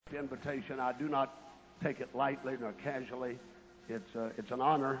invitation. I do not take it lightly nor casually. It's an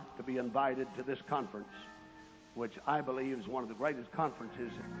honor to be invited to this conference, which I believe is one of the greatest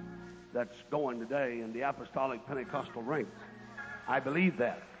conferences that's going today in the Apostolic Pentecostal ranks. I believe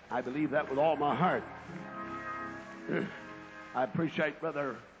that. I believe that with all my heart. I appreciate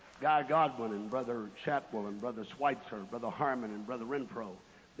Brother Guy Godwin and Brother Chatwell and Brother Schweitzer, Brother Harmon and Brother Renfro.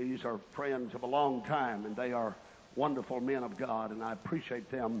 These are friends of a long time, and they are wonderful men of God, and I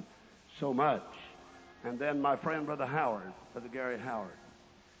appreciate them so much. And then my friend Brother Howard, Brother Gary Howard.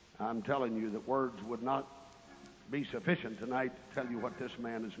 I'm telling you that words would not be sufficient tonight to tell you what this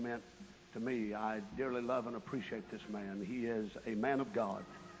man has meant to me. I dearly love and appreciate this man. He is a man of God.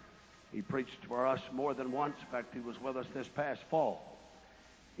 He preached for us more than once. In fact, he was with us this past fall.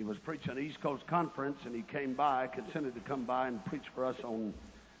 He was preaching an East Coast conference, and he came by, consented to come by and preach for us on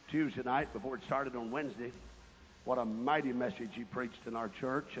Tuesday night before it started on Wednesday. What a mighty message he preached in our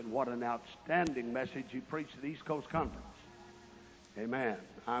church, and what an outstanding message he preached at the East Coast Conference. Amen.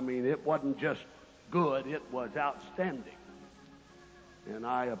 I mean, it wasn't just good, it was outstanding. And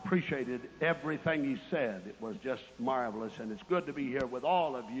I appreciated everything he said. It was just marvelous, and it's good to be here with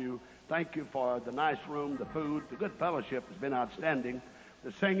all of you. Thank you for the nice room, the food, the good fellowship has been outstanding.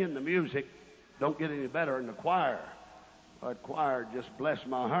 The singing, the music don't get any better in the choir. That choir just blessed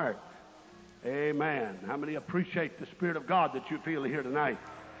my heart. Amen. How many appreciate the Spirit of God that you feel here tonight?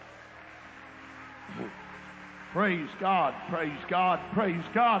 Praise God, praise God, praise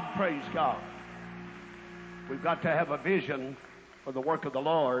God, praise God. We've got to have a vision for the work of the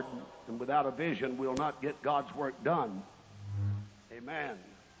Lord, and without a vision, we'll not get God's work done. Amen.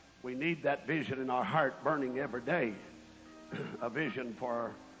 We need that vision in our heart burning every day. A vision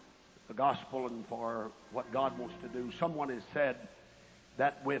for the gospel and for what God wants to do. Someone has said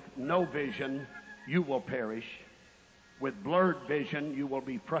that with no vision, you will perish. With blurred vision, you will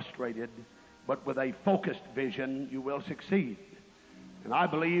be frustrated. But with a focused vision, you will succeed. And I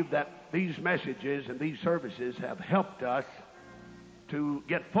believe that these messages and these services have helped us to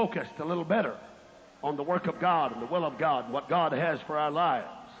get focused a little better on the work of God and the will of God and what God has for our lives.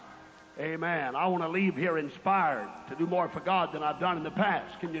 Amen. I want to leave here inspired to do more for God than I've done in the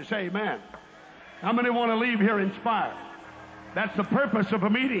past. Can you say amen? How many want to leave here inspired? That's the purpose of a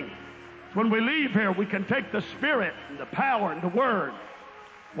meeting. When we leave here, we can take the Spirit and the power and the Word,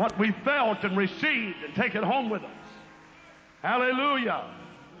 what we felt and received, and take it home with us. Hallelujah.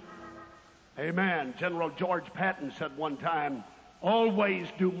 Amen. General George Patton said one time, always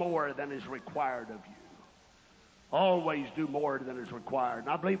do more than is required of you. Always do more than is required. And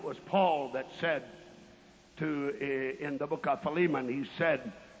I believe it was Paul that said in the book of Philemon, he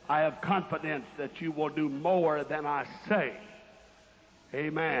said, I have confidence that you will do more than I say.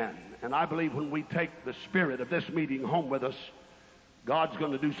 Amen. And I believe when we take the spirit of this meeting home with us, God's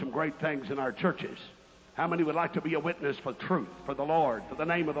going to do some great things in our churches. How many would like to be a witness for truth, for the Lord, for the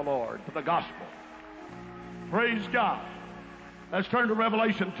name of the Lord, for the gospel? Praise God. Let's turn to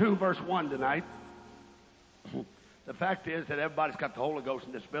Revelation 2, verse 1 tonight. The fact is that everybody's got the Holy Ghost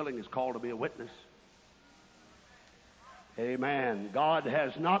in this building is called to be a witness. Amen. God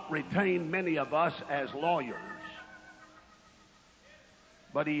has not retained many of us as lawyers,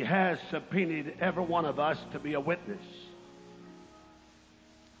 but He has subpoenaed every one of us to be a witness.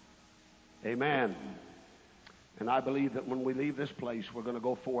 Amen. And I believe that when we leave this place, we're going to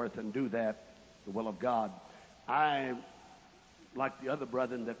go forth and do that, the will of God. Like the other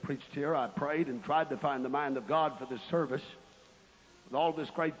brethren that preached here, I prayed and tried to find the mind of God for this service. With all this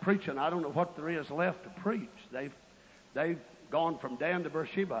great preaching, I don't know what there is left to preach. They've gone from Dan to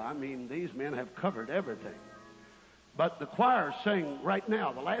Beersheba. I mean, these men have covered everything. But the choir sing right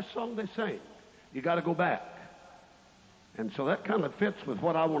now, the last song they sang, you got to go back. And so that kind of fits with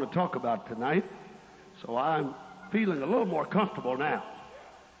what I want to talk about tonight. So I'm feeling a little more comfortable now.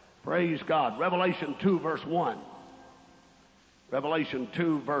 Praise God. Revelation 2, verse 1. Revelation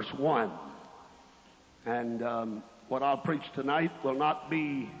 2, verse 1. And what I'll preach tonight will not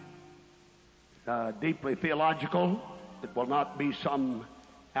be deeply theological. It will not be some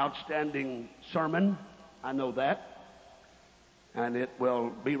outstanding sermon. I know that. And it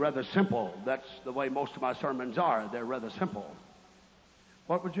will be rather simple. That's the way most of my sermons are. They're rather simple.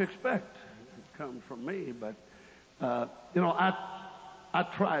 What would you expect? It comes from me. But, I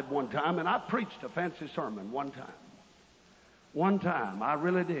tried one time, and I preached a fancy sermon one time. One time, I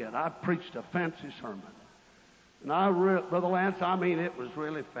really did. I preached a fancy sermon. And Brother Lance, I mean, it was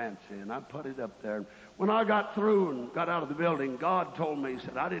really fancy, and I put it up there. When I got through and got out of the building, God told me, He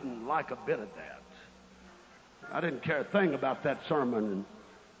said, I didn't like a bit of that. I didn't care a thing about that sermon.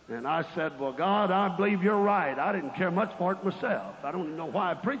 And I said, well, God, I believe you're right. I didn't care much for it myself. I don't even know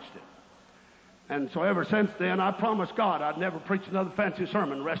why I preached it. And so ever since then, I promised God I'd never preach another fancy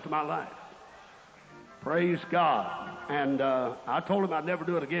sermon the rest of my life. Praise God. And I told him I'd never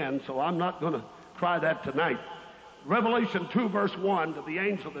do it again, so I'm not going to try that tonight. Revelation 2, verse 1, to the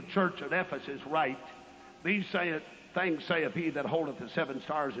angel of the church at Ephesus write, these things saith he that holdeth the 7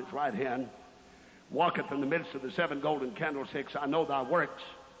 stars in his right hand, walketh in the midst of the 7 golden candlesticks. I know thy works,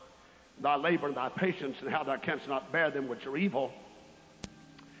 thy labor, and thy patience, and how thou canst not bear them which are evil.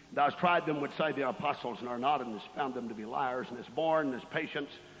 Thou hast tried them which say they are apostles and are not, and hast found them to be liars, and hast borne, and hast patience,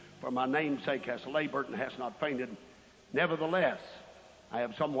 for my name's sake hast labored, and hast not fainted. Nevertheless, I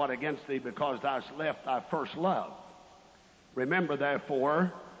have somewhat against thee, because thou hast left thy first love. Remember,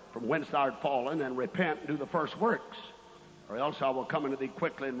 therefore, from whence thou art fallen, and repent and do the first works, or else I will come unto thee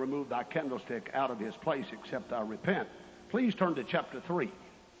quickly and remove thy candlestick out of his place, except thou repent. Please turn to chapter 3.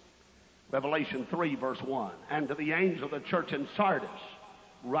 Revelation 3, verse 1. And to the angel of the church in Sardis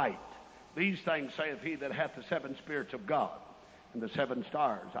write, these things saith he that hath the 7 spirits of God and the 7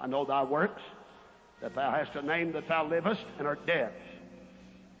 stars. I know thy works, that thou hast a name that thou livest and art dead.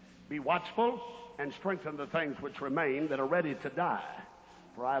 Be watchful and strengthen the things which remain that are ready to die.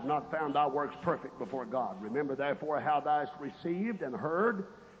 For I have not found thy works perfect before God. Remember therefore how thou hast received and heard,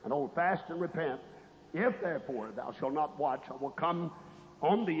 and hold fast and repent. If therefore thou shalt not watch, I will come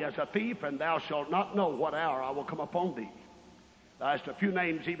on thee as a thief, and thou shalt not know what hour I will come upon thee. Thou hast a few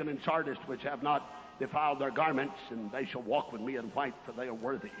names even in Sardis which have not defiled their garments, and they shall walk with me in white, for they are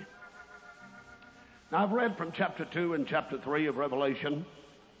worthy. Now I've read from chapter 2 and chapter 3 of Revelation,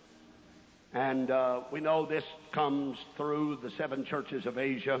 and we know this comes through the 7 churches of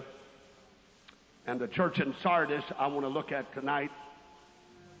Asia. And the church in Sardis I want to look at tonight.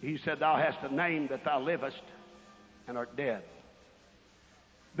 He said, thou hast a name that thou livest and art dead.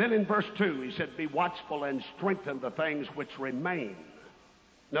 Then in verse 2 he said, be watchful and strengthen the things which remain.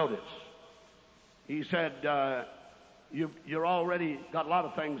 Notice, he said, you're already got a lot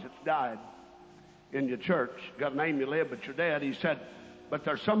of things that's died in your church. You got a name, you live, but you're dead. He said, but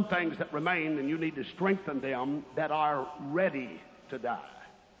there's some things that remain, and you need to strengthen them that are ready to die.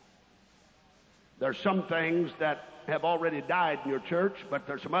 There's some things that have already died in your church, but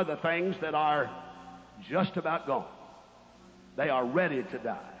there's some other things that are just about gone. They are ready to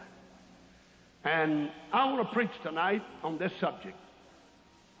die. And I want to preach tonight on this subject.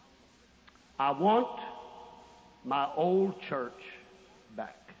 I want my old church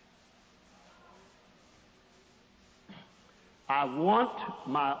back. I want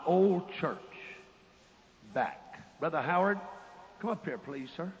my old church back. Brother Howard, come up here, please,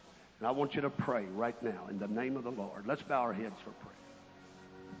 sir. And I want you to pray right now in the name of the Lord. Let's bow our heads for prayer.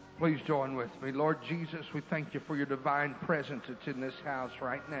 Please join with me. Lord Jesus, we thank you for your divine presence that's in this house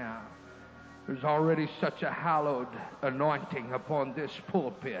right now. There's already such a hallowed anointing upon this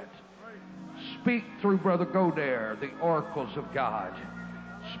pulpit. Speak through Brother Godair the oracles of God.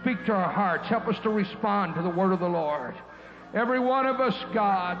 Speak to our hearts. Help us to respond to the word of the Lord. Every one of us,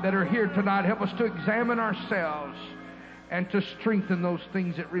 God, that are here tonight, help us to examine ourselves and to strengthen those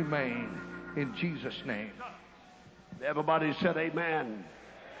things that remain. In Jesus' name. Everybody said amen.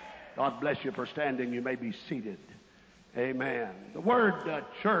 God bless you for standing. You may be seated. Amen. The word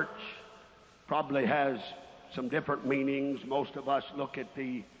church probably has some different meanings. Most of us look at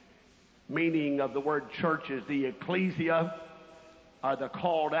the meaning of the word church as the ecclesia, are the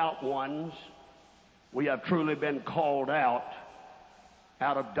called out ones. We have truly been called out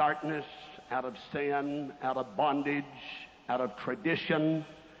of darkness, out of sin, out of bondage, out of tradition,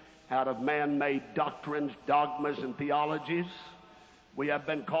 out of man-made doctrines, dogmas, and theologies. We have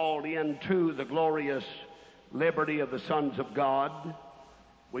been called into the glorious liberty of the sons of God.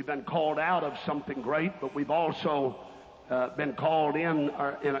 We've been called out of something great, but we've also been called in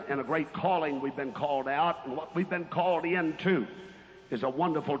a great calling. We've been called out, and what we've been called into is a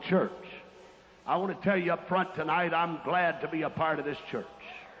wonderful church. I want to tell you up front tonight, I'm glad to be a part of this church.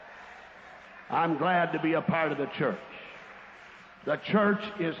 I'm glad to be a part of the church. The church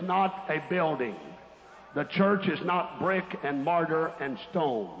is not a building. The church is not brick and mortar and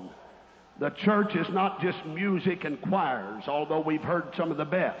stone. The church is not just music and choirs, although we've heard some of the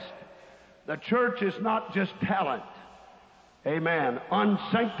best. The church is not just talent. Amen.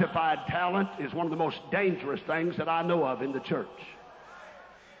 Unsanctified talent is one of the most dangerous things that I know of in the church.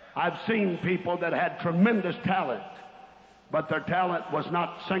 I've seen people that had tremendous talent, but their talent was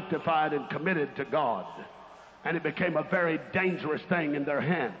not sanctified and committed to God, and it became a very dangerous thing in their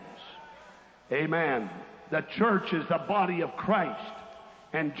hands. Amen. The church is the body of Christ,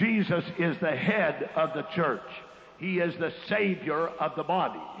 and Jesus is the head of the church. He is the Savior of the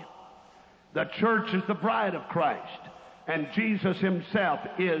body. The church is the bride of Christ, and Jesus himself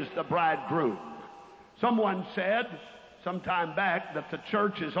is the bridegroom. Someone said some time back that the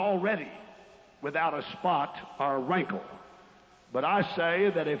church is already without a spot or a wrinkle. But I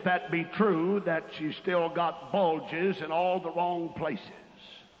say that if that be true, that she's still got bulges in all the wrong places.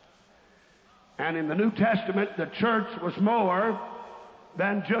 And in the New Testament, the church was more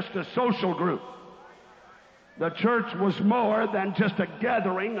than just a social group. The church was more than just a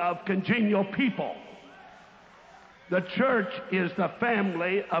gathering of congenial people. The church is the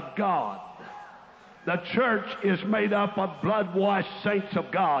family of God. The church is made up of blood-washed saints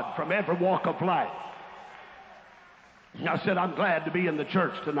of God from every walk of life. I said, I'm glad to be in the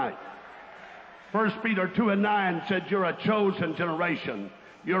church tonight. 1 Peter 2:9 said, you're a chosen generation.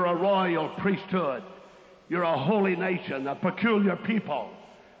 You're a royal priesthood. You're a holy nation, a peculiar people,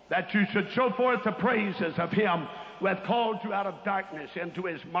 that you should show forth the praises of him who hath called you out of darkness into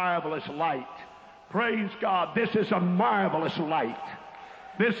his marvelous light. Praise God. This is a marvelous light.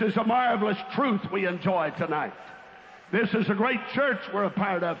 This is a marvelous truth we enjoy tonight. This is a great church we're a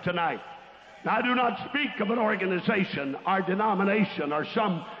part of tonight. Now, I do not speak of an organization or denomination or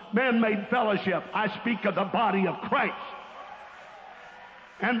some man-made fellowship. I speak of the body of Christ.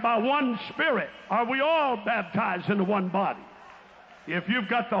 And by one Spirit are we all baptized into one body. If you've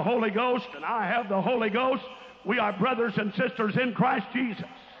got the Holy Ghost and I have the Holy Ghost, we are brothers and sisters in Christ Jesus.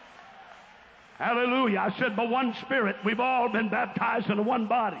 Hallelujah. I said by one Spirit we've all been baptized into one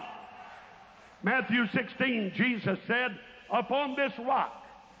body. Matthew 16, Jesus said, upon this rock,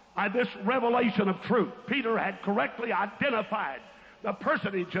 this revelation of truth. Peter had correctly identified the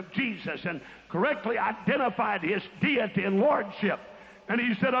personage of Jesus and correctly identified his deity and lordship. And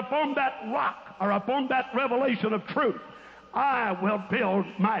he said, upon that rock, or upon that revelation of truth, I will build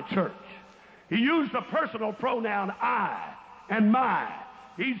my church. He used the personal pronoun I and my.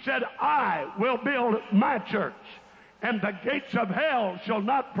 He said, I will build my church, and the gates of hell shall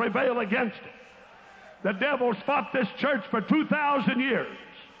not prevail against it. The devil's fought this church for 2,000 years.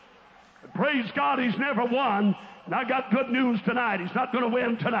 But praise God, he's never won. And I got good news tonight. He's not going to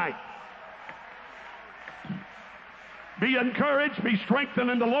win tonight. Be encouraged, be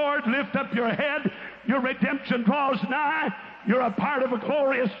strengthened in the Lord, lift up your head. Your redemption draws nigh. You're a part of a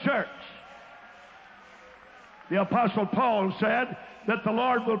glorious church. The Apostle Paul said that the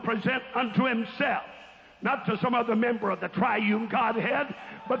Lord will present unto himself, not to some other member of the triune Godhead,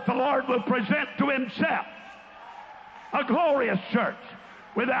 but the Lord will present to himself a glorious church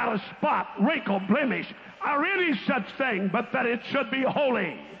without a spot, wrinkle, blemish, or any such thing, but that it should be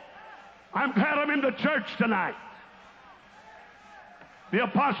holy. I'm glad I'm in the church tonight. The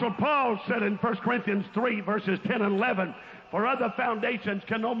Apostle Paul said in 1 Corinthians 3, verses 10 and 11, for other foundations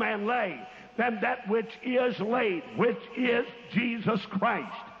can no man lay than that which is laid, which is Jesus Christ.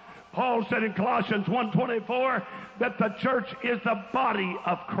 Paul said in Colossians 1:24 that the church is the body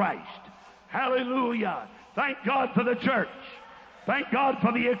of Christ. Hallelujah. Thank God for the church. Thank God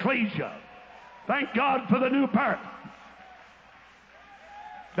for the ecclesia. Thank God for the new birth.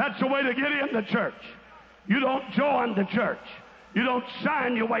 That's the way to get in the church. You don't join the church. You don't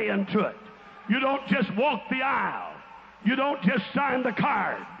sign your way into it. You don't just walk the aisle. You don't just sign the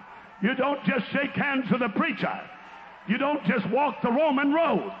card. You don't just shake hands with the preacher. You don't just walk the Roman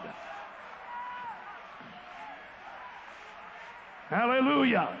road.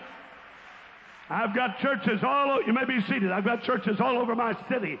 Hallelujah. I've got churches all over, you may be seated, I've got churches all over my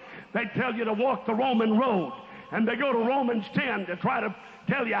city. They tell you to walk the Roman road. And they go to Romans 10 to try to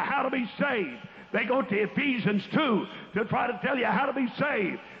tell you how to be saved. They go to Ephesians 2 to try to tell you how to be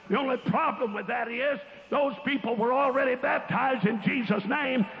saved. The only problem with that is those people were already baptized in Jesus'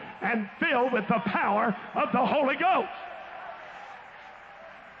 name and filled with the power of the Holy Ghost.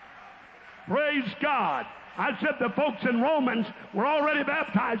 Praise God. I said the folks in Romans were already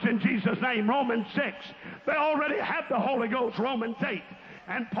baptized in Jesus' name, Romans 6. They already had the Holy Ghost, Romans 8.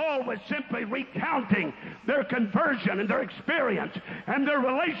 And Paul was simply recounting their conversion and their experience and their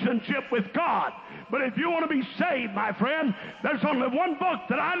relationship with God. But if you want to be saved, my friend, there's only one book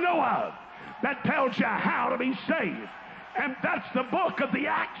that I know of that tells you how to be saved. And that's the book of the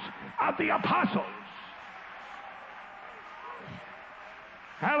Acts of the Apostles.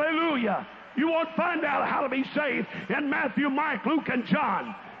 Hallelujah. You won't find out how to be saved in Matthew, Mark, Luke, and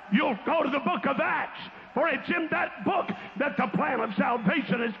John. You'll go to the book of Acts, for it's in that book that the plan of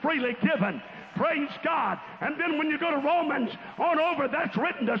salvation is freely given. Praise God. And then when you go to Romans on over, that's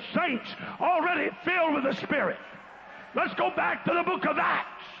written to saints already filled with the Spirit. Let's go back to the book of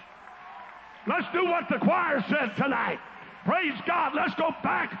Acts. Let's do what the choir said tonight. Praise God. Let's go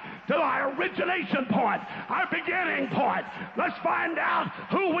back to our origination point, our beginning point. Let's find out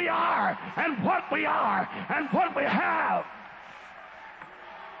who we are and what we are and what we have.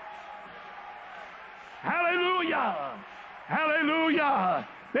 Hallelujah. Hallelujah.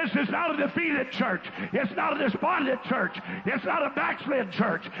 This is not a defeated church. It's not a despondent church. It's not a backslid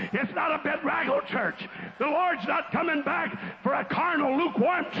church. It's not a bedraggled church. The Lord's not coming back for a carnal,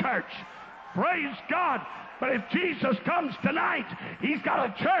 lukewarm church. Praise God. But if Jesus comes tonight, he's got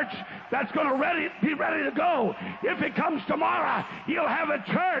a church that's going to be ready to go. If he comes tomorrow, he'll have a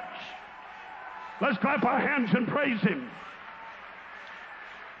church. Let's clap our hands and praise him.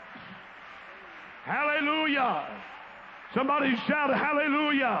 Hallelujah. Somebody shout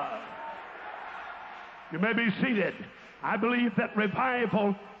hallelujah. You may be seated. I believe that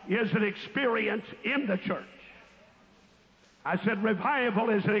revival is an experience in the church. I said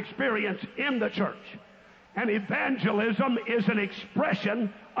revival is an experience in the church. And evangelism is an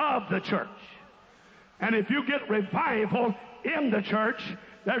expression of the church. And if you get revival in the church,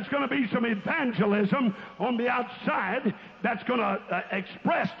 there's going to be some evangelism on the outside that's going to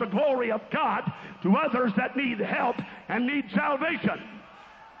express the glory of God to others that need help and need salvation.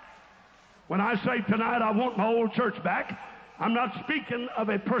 When I say tonight I want my old church back, I'm not speaking of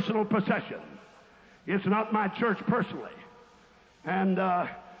a personal possession. It's not my church personally. And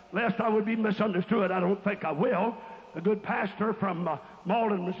lest I would be misunderstood, I don't think I will. The good pastor from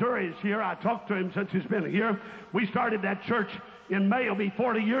Malden, Missouri is here. I talked to him since he's been here. We started that church in May. It'll be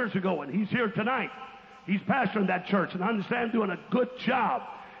 40 years ago, and he's here tonight. He's pastoring that church, and I understand doing a good job,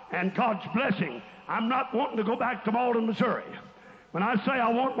 and God's blessing. I'm not wanting to go back to Malden, Missouri. When I say I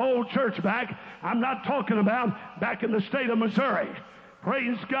want my old church back, I'm not talking about back in the state of Missouri.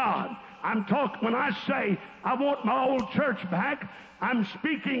 Praise God. When I say I want my old church back, I'm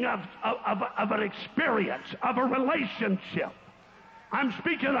speaking of an experience, of a relationship. I'm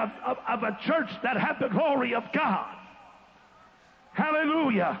speaking of a church that had the glory of God.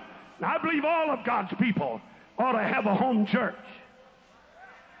 Hallelujah. Now, I believe all of God's people ought to have a home church.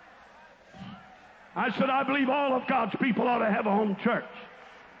 I said, I believe all of God's people ought to have a home church.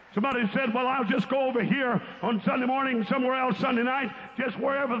 Somebody said, well, I'll just go over here on Sunday morning, somewhere else Sunday night, just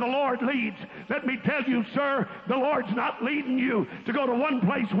wherever the Lord leads. Let me tell you, sir, the Lord's not leading you to go to one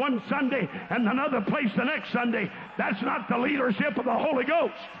place one Sunday and another place the next Sunday. That's not the leadership of the Holy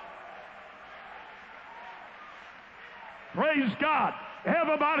Ghost. Praise God.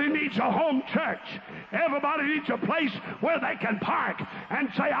 Everybody needs a home church. Everybody needs a place where they can park and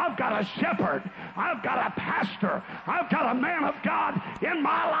say, I've got a shepherd. I've got a pastor. I've got a man of God in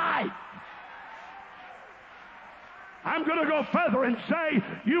my life. I'm going to go further and say,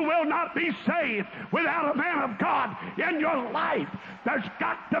 you will not be saved without a man of God in your life. There's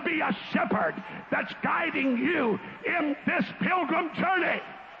got to be a shepherd that's guiding you in this pilgrim journey.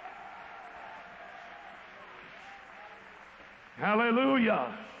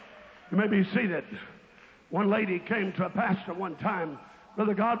 Hallelujah. You may be seated. One lady came to a pastor one time,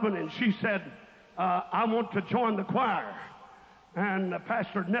 Brother Godwin, and she said, I want to join the choir. And the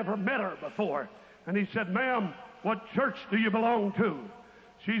pastor had never met her before. And he said, ma'am, what church do you belong to?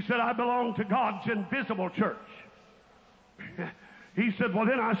 She said, I belong to God's invisible church. He said, well,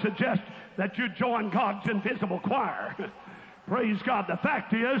 then I suggest that you join God's invisible choir. Praise God. The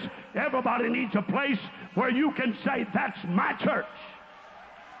fact is, everybody needs a place where you can say, that's my church.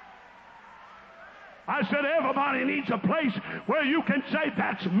 I said, everybody needs a place where you can say,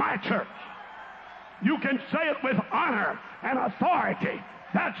 that's my church. You can say it with honor and authority.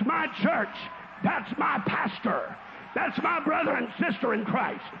 That's my church. That's my pastor. That's my brother and sister in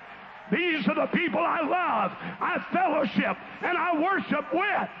Christ. These are the people I love, I fellowship, and I worship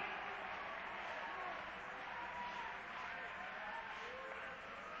with.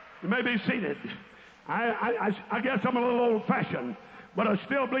 You may be seated. I guess I'm a little old-fashioned, but I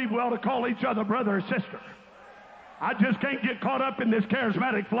still believe we ought to call each other brother or sister. I just can't get caught up in this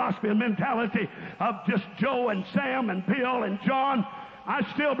charismatic philosophy and mentality of just Joe and Sam and Bill and John. I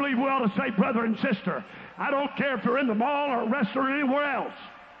still believe we ought to say brother and sister. I don't care if you're in the mall or a restaurant or anywhere else.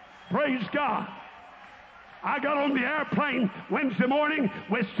 Praise God. I got on the airplane Wednesday morning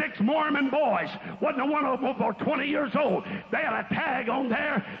with 6 Mormon boys. Wasn't one of them over 20 years old. They had a tag on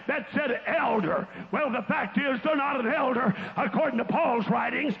there that said elder. Well, the fact is they're not an elder according to Paul's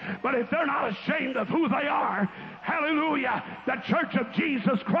writings, but if they're not ashamed of who they are, hallelujah, the Church of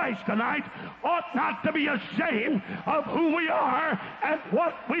Jesus Christ tonight ought not to be ashamed of who we are and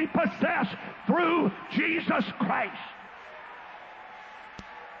what we possess through Jesus Christ.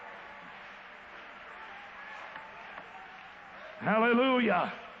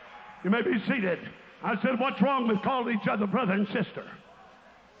 Hallelujah. You may be seated. I said, what's wrong with calling each other brother and sister?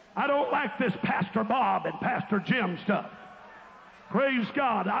 I don't like this Pastor Bob and Pastor Jim stuff. Praise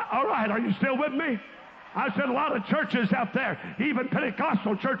God. All right, are you still with me? I said a lot of churches out there, even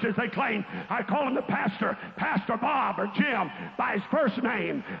Pentecostal churches, they claim I call him the pastor, Pastor Bob or Jim, by his first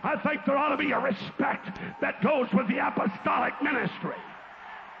name. I think there ought to be a respect that goes with the apostolic ministry.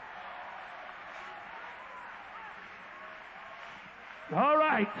 All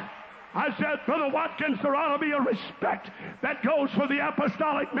right. I said, Brother Watkins, there ought to be a respect that goes for the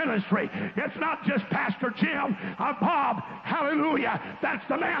apostolic ministry. It's not just Pastor Jim or Bob. Hallelujah. That's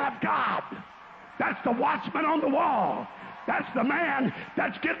the man of God. That's the watchman on the wall. That's the man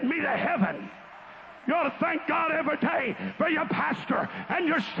that's getting me to heaven. You ought to thank God every day for your pastor and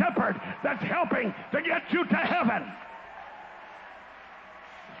your shepherd that's helping to get you to heaven.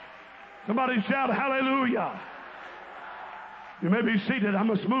 Somebody shout hallelujah. You may be seated. I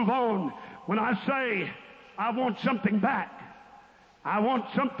must move on. When I say I want something back, I want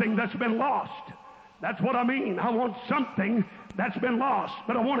something that's been lost. That's what I mean. I want something that's been lost,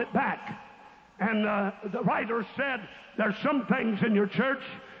 but I want it back. And the writer said there's some things in your church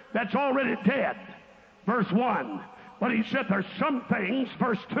that's already dead, verse 1. But he said there's some things,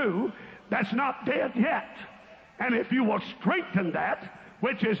 verse 2, that's not dead yet. And if you will strengthen that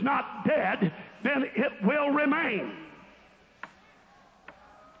which is not dead, then it will remain.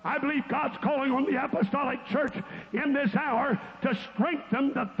 I believe God's calling on the apostolic church in this hour to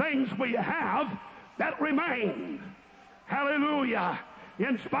strengthen the things we have that remain. Hallelujah.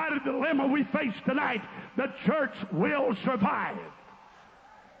 In spite of the dilemma we face tonight, the church will survive.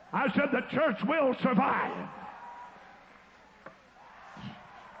 I said the church will survive.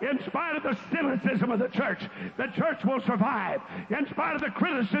 In spite of the cynicism of the church will survive. In spite of the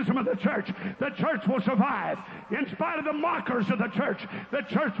criticism of the church will survive. In spite of the mockers of the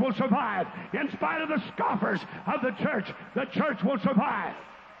church will survive. In spite of the scoffers of the church will survive.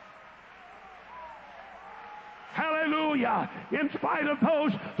 Hallelujah. In spite of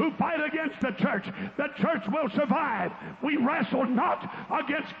those who fight against the church will survive. We wrestle not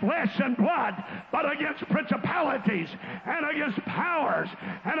against flesh and blood, but against principalities and against powers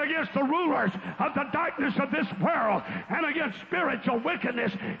and against the rulers of the darkness of this world and against spiritual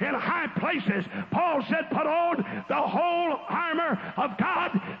wickedness in high places. Paul said, put on the whole armor of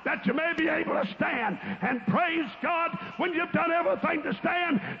God that you may be able to stand. And praise God, when you've done everything to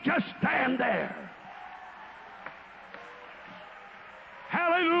stand, just stand there.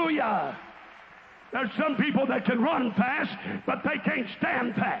 Hallelujah. There's some people that can run fast, but they can't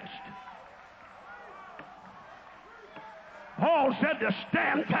stand fast. Paul said to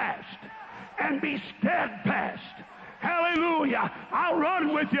stand fast and be steadfast. Hallelujah. I'll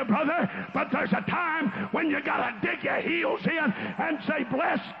run with you, brother, but there's a time when you got to dig your heels in and say,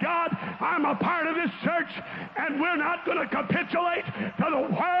 bless God, I'm a part of this church, and we're not going to capitulate to the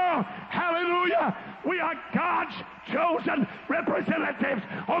world. Hallelujah. We are God's chosen representatives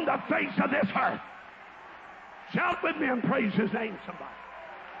on the face of this earth. Shout with me and praise his name, somebody.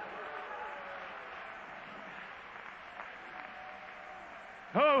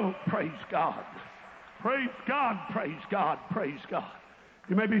 Oh, praise God. Praise God, praise God, praise God.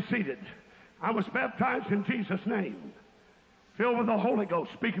 You may be seated. I was baptized in Jesus' name, filled with the Holy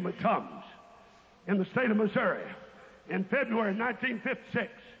Ghost, speaking with tongues, in the state of Missouri in February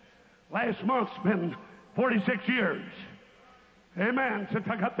 1956. Last month's been 46 years. Amen. Since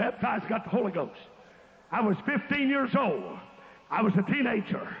I got baptized, got the Holy Ghost. I was 15 years old. I was a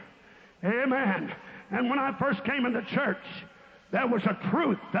teenager. Amen. And when I first came into church, there was a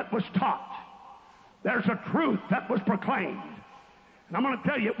truth that was taught. There's a truth that was proclaimed. And I'm going to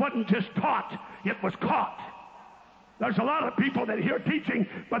tell you, it wasn't just taught, it was caught. There's a lot of people that hear teaching,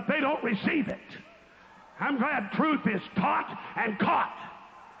 but they don't receive it. I'm glad truth is taught and caught.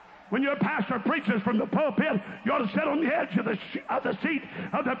 When your pastor preaches from the pulpit, you ought to sit on the edge of the seat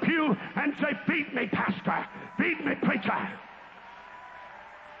of the pew and say, feed me, pastor. Feed me, preacher.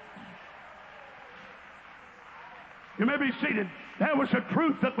 You may be seated. There was a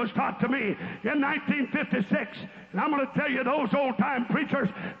truth that was taught to me in 1956. And I'm going to tell you, those old-time preachers,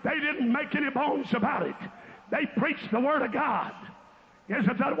 they didn't make any bones about it. They preached the Word of God.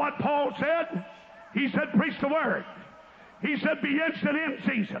 Isn't that what Paul said? He said, preach the Word. He said, be instant in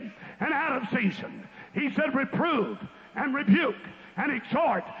season and out of season. He said, reprove and rebuke and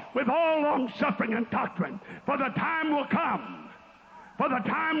exhort with all long-suffering and doctrine. For the time will come. For the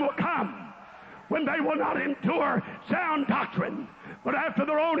time will come when they will not endure sound doctrine, But after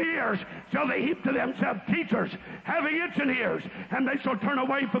their own ears shall they heap to themselves teachers, having itching ears, and they shall turn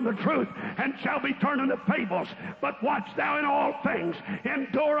away from the truth, and shall be turned into fables. But watch thou in all things,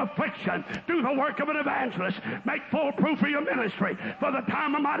 endure affliction, do the work of an evangelist, make full proof of your ministry, for the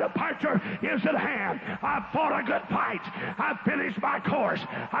time of my departure is at hand. I've fought a good fight, I've finished my course,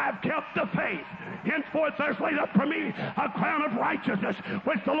 I've kept the faith. Henceforth there's laid up for me a crown of righteousness,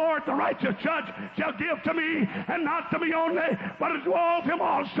 which the Lord, the righteous judge, shall give to me, and not to me only, but to all of him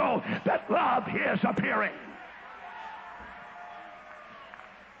also that love his appearing.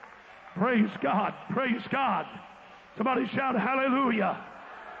 Praise God, praise God. Somebody shout hallelujah.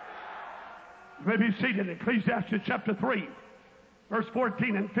 You may be seated. Ecclesiastes chapter 3, verse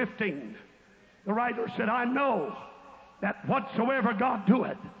 14 and 15. The writer said, I know that whatsoever God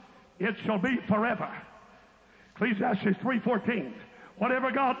doeth, it shall be forever. Ecclesiastes 3:14.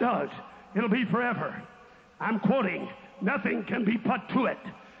 Whatever God does, it'll be forever. I'm quoting, nothing can be put to it,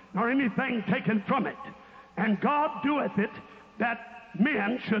 nor anything taken from it. And God doeth it that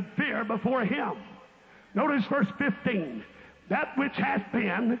men should fear before him. Notice verse 15. That which hath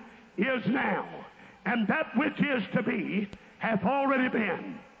been is now, and that which is to be hath already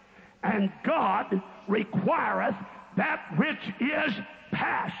been. And God requireth that which is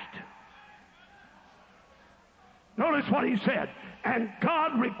past. Notice what he said. And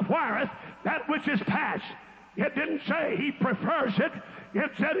God requireth that which is past. It didn't say he prefers it.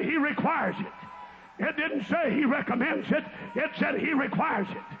 It said he requires it. It didn't say he recommends it. It said he requires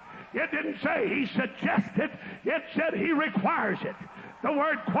it. It didn't say he suggests it. It said he requires it. The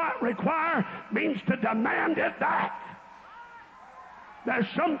word require means to demand it back. There's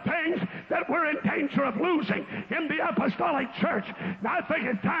some things that we're in danger of losing in the apostolic church. Now I think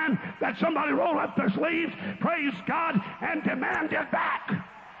it's time that somebody roll up their sleeves, praise God, and demand it back.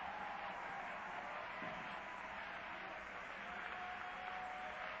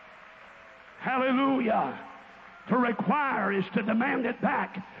 Hallelujah. To require is to demand it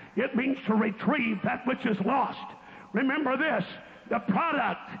back. It means to retrieve that which is lost. Remember this, the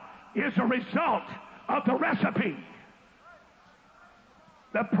product is a result of the recipe.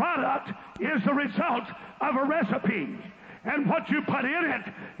 The product is the result of a recipe. And what you put in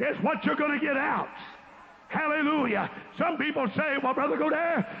it is what you're going to get out. Hallelujah. Some people say, well, Brother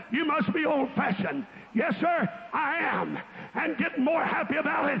Godair, you must be old-fashioned. Yes, sir, I am. And getting more happy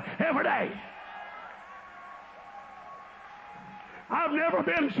about it every day. I've never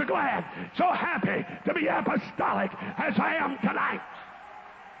been so glad, so happy to be apostolic as I am tonight.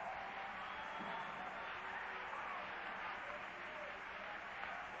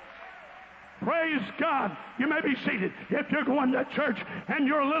 Praise God. You may be seated. If you're going to church and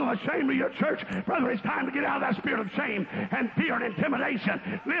you're a little ashamed of your church, brother, it's time to get out of that spirit of shame and fear and intimidation.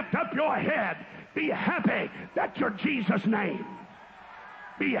 Lift up your head. Be happy that you're Jesus' name.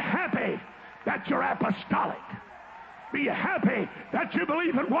 Be happy that you're apostolic. Be happy that you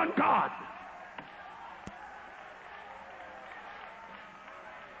believe in one God.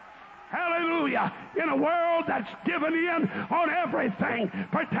 Hallelujah. In a world that's given in on everything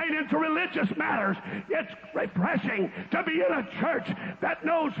pertaining to religious matters, it's refreshing to be in a church that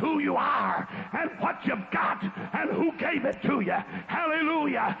knows who you are and what you've got and who gave it to you.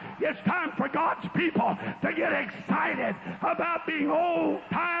 Hallelujah. It's time for God's people to get excited about being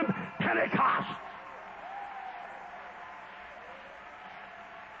old-time Pentecost.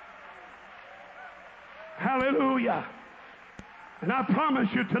 Hallelujah. And I promise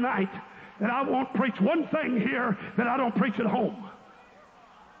you tonight that I won't preach one thing here that I don't preach at home.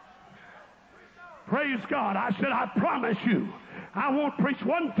 Praise God. I said, I promise you, I won't preach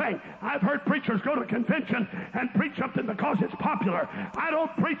one thing. I've heard preachers go to convention and preach something because it's popular. I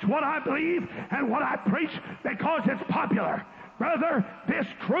don't preach what I believe and what I preach because it's popular. Brother, this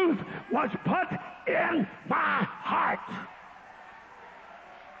truth was put in my heart.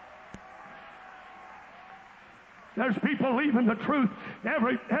 There's people leaving the truth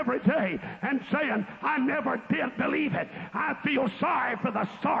every day and saying, I never did believe it. I feel sorry for the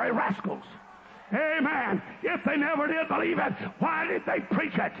sorry rascals. Amen. If they never did believe it, why did they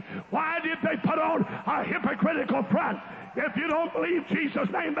preach it? Why did they put on a hypocritical front? If you don't believe Jesus'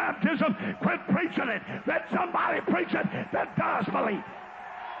 name baptism, quit preaching it. Let somebody preach it that does believe.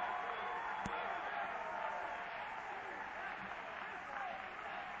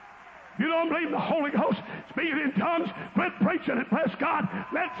 You don't believe the Holy Ghost speaking in tongues, quit preaching it, bless God.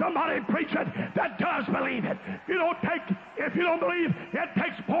 Let somebody preach it that does believe it. If you don't believe it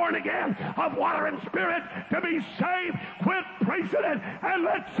takes born again of water and spirit to be saved, quit preaching it and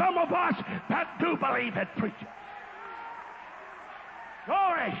let some of us that do believe it preach it.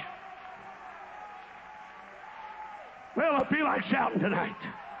 Glory. Well, I feel like shouting tonight.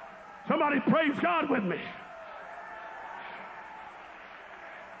 Somebody praise God with me.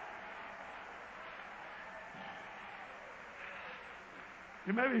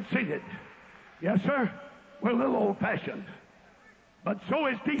 You may be seated. Yes, sir. We're a little old-fashioned. But so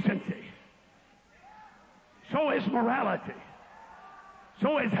is decency. So is morality.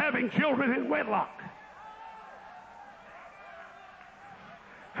 So is having children in wedlock.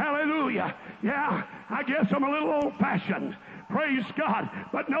 Hallelujah. Yeah, I guess I'm a little old-fashioned. Praise God.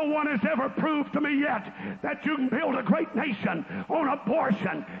 But no one has ever proved to me yet that you can build a great nation on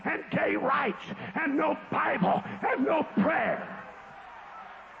abortion and gay rights and no Bible and no prayer.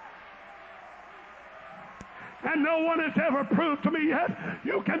 And no one has ever proved to me yet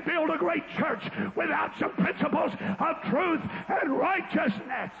you can build a great church without some principles of truth and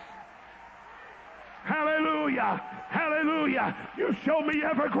righteousness. Hallelujah. Hallelujah. You show me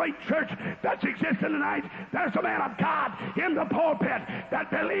every great church that's existing tonight. There's a man of God in the pulpit that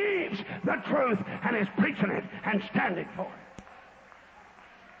believes the truth and is preaching it and standing for it.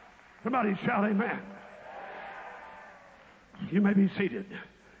 Somebody shout amen. You may be seated.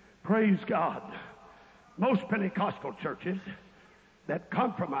 Praise God. Most Pentecostal churches that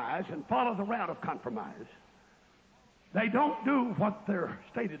compromise and follow the route of compromise, they don't do what their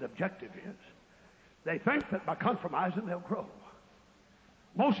stated objective is. They think that by compromising they'll grow.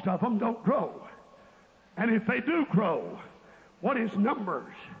 Most of them don't grow. And if they do grow, what is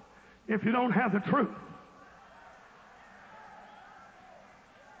numbers if you don't have the truth?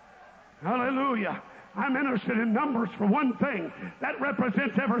 Hallelujah. I'm interested in numbers for one thing. That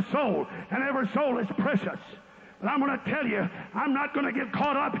represents every soul, and every soul is precious. But I'm going to tell you, I'm not going to get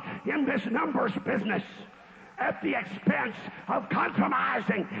caught up in this numbers business at the expense of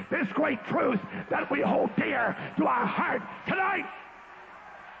compromising this great truth that we hold dear to our heart tonight.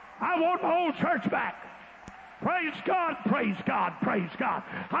 I want my old church back. Praise God, praise God, praise God.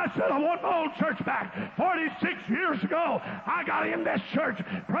 I said I want my old church back. 46 years ago, I got in this church.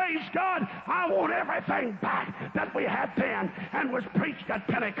 Praise God, I want everything back that we had then and was preached at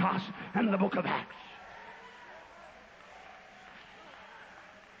Pentecost and the book of Acts.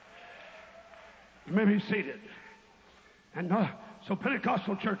 You may be seated. And so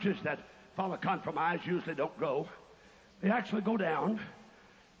Pentecostal churches that follow compromise usually don't grow. They actually go down.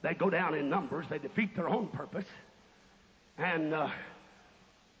 They go down in numbers. They defeat their own purpose. And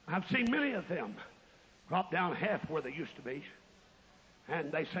I've seen many of them drop down half where they used to be.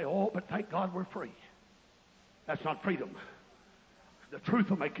 And they say, oh, but thank God we're free. That's not freedom. The truth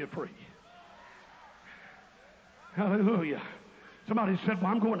will make you free. Hallelujah. Somebody said,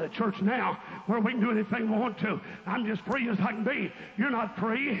 well, I'm going to church now where we can do anything we want to. I'm just free as I can be. You're not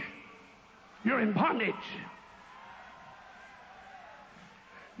free. You're in bondage.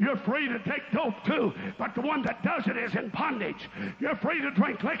 You're free to take dope too, but the one that does it is in bondage. You're free to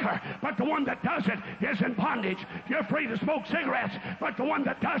drink liquor, but the one that does it is in bondage. You're free to smoke cigarettes, but the one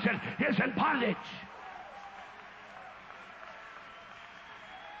that does it is in bondage.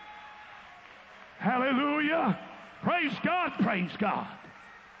 Hallelujah. Praise God, praise God.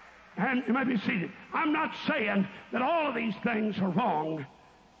 And you may be seated. I'm not saying that all of these things are wrong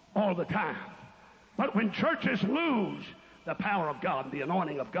all the time. But when churches lose the power of God, the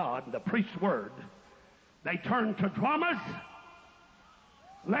anointing of God, the priest's word, they turn to dramas,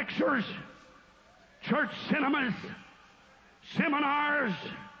 lectures, church cinemas, seminars,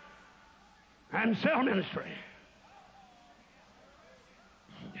 and cell ministry.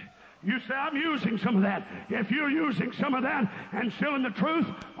 You say, I'm using some of that. If you're using some of that and still in the truth,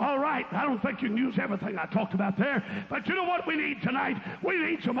 all right. I don't think you can use everything I talked about there. But you know what we need tonight? We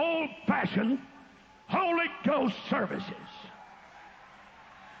need some old-fashioned Holy Ghost services.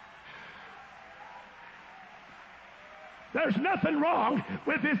 There's nothing wrong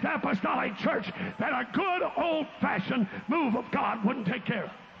with this apostolic church that a good old-fashioned move of God wouldn't take care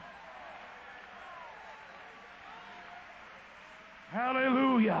of.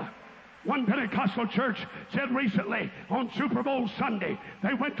 Hallelujah. One Pentecostal church said recently on Super Bowl Sunday,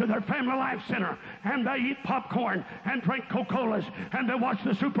 they went to their Family Life Center and they eat popcorn and drink Coca-Colas and they watch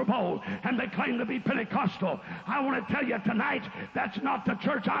the Super Bowl and they claim to be Pentecostal. I want to tell you tonight, that's not the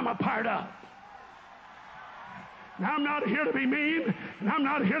church I'm a part of. Now, I'm not here to be mean, and I'm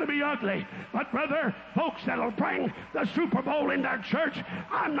not here to be ugly, but brother, folks that'll bring the Super Bowl in their church,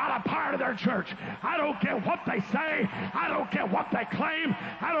 I'm not a part of their church. I don't care what they say. I don't care what they claim.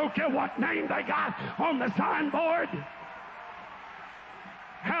 I don't care what name they got on the signboard.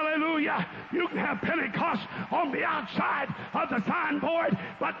 Hallelujah. You can have Pentecost on the outside of the signboard,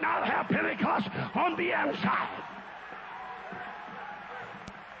 but not have Pentecost on the inside.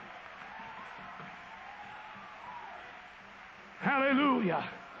 Hallelujah.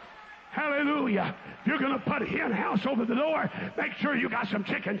 Hallelujah. If you're going to put hen house over the door, make sure you got some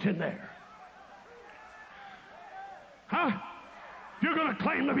chickens in there. Huh? If you're going to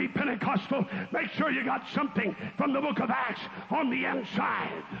claim to be Pentecostal, make sure you got something from the book of Acts on the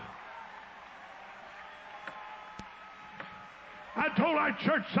inside. I told our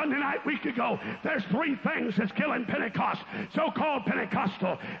church Sunday night, week ago, there's three things that's killing Pentecost, so-called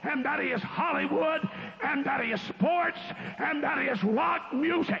Pentecostal, and that is Hollywood, and that is sports, and that is rock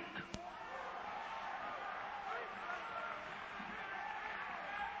music.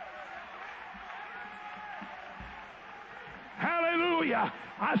 Hallelujah.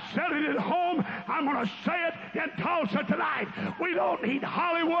 I said it at home. I'm going to say it in Tulsa tonight. We don't need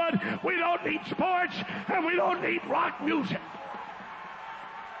Hollywood. We don't need sports. And we don't need rock music.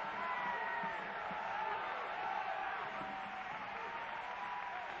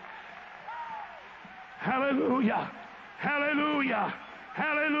 Hallelujah. Hallelujah.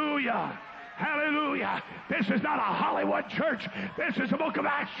 Hallelujah. Hallelujah. This is not a Hollywood church. This is a Book of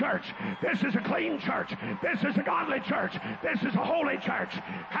Acts church. This is a clean church. This is a godly church. This is a holy church.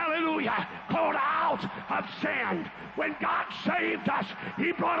 Hallelujah. Called out of sin. When God saved us,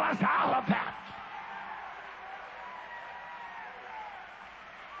 He brought us out of that.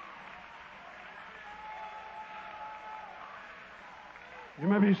 You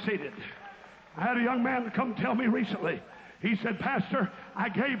may be seated. I had a young man come tell me recently. He said, Pastor, I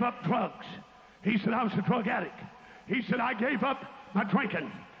gave up drugs. He said, I was a drug addict. He said, I gave up my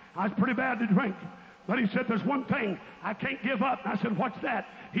drinking. I was pretty bad to drink. But he said, there's one thing I can't give up. I said, what's that?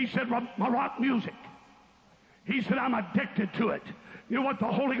 He said, my rock music. He said, I'm addicted to it. You know what the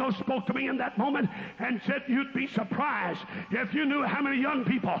Holy Ghost spoke to me in that moment and said, you'd be surprised if you knew how many young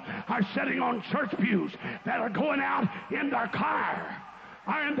people are sitting on church pews that are going out in their car,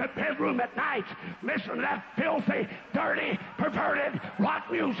 are in the bedroom at night, listening to that filthy, dirty, perverted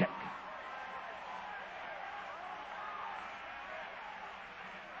rock music.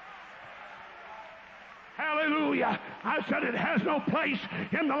 Hallelujah. I said it has no place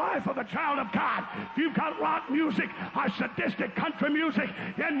in the life of a child of God. If you've got rock music or sadistic country music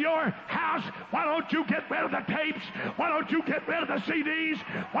in your house, why don't you get rid of the tapes? Why don't you get rid of the CDs?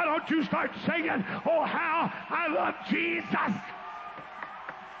 Why don't you start singing, oh, how I love Jesus?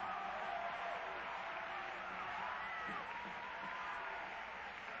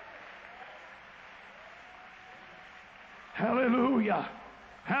 Hallelujah.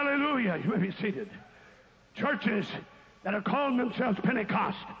 Hallelujah. You may be seated. Churches that are calling themselves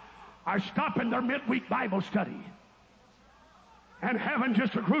Pentecost are stopping their midweek Bible study and having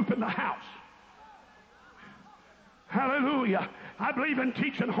just a group in the house. Hallelujah. I believe in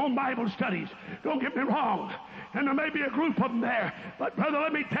teaching home Bible studies. Don't get me wrong. And there may be a group of them there. But, brother,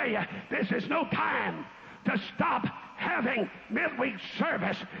 let me tell you, this is no time to stop having midweek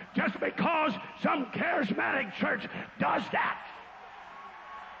service just because some charismatic church does that.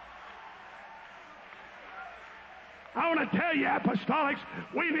 I want to tell you, apostolics,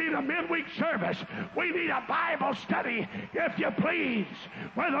 we need a midweek service. We need a Bible study, if you please,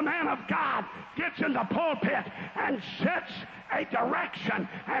 where the man of God gets in the pulpit and sets a direction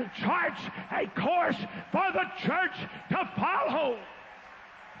and charts a course for the church to follow.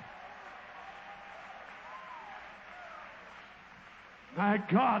 My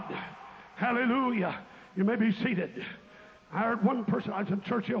God, hallelujah. You may be seated. I heard one person, I was in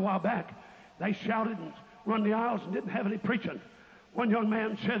church here a while back, they shouted and run the aisles and didn't have any preaching. One young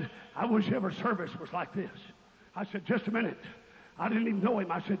man said, I wish every service was like this. I said, just a minute. I didn't even know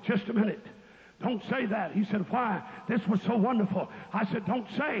him. I said, just a minute. Don't say that. He said, why? This was so wonderful. I said, don't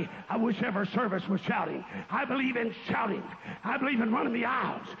say, I wish every service was shouting. I believe in shouting. I believe in running the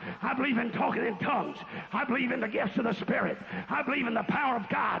aisles. I believe in talking in tongues. I believe in the gifts of the Spirit. I believe in the power of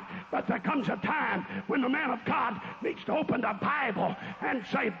God. But there comes a time when the man of God needs to open the Bible and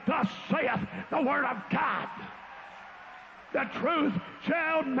say, thus saith the Word of God. The truth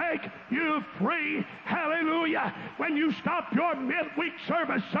shall make you free. Hallelujah. When you stop your midweek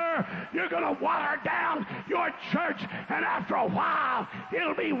service, sir, you're going to water down your church, and after a while,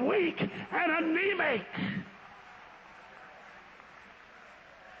 it'll be weak and anemic.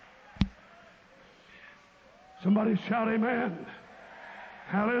 Somebody shout amen.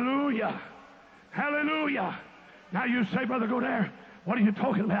 Hallelujah. Hallelujah. Now you say, Brother Godair, what are you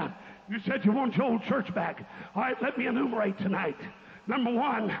talking about? You said you want your old church back. All right, let me enumerate tonight. Number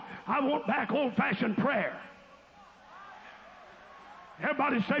one, I want back old-fashioned prayer.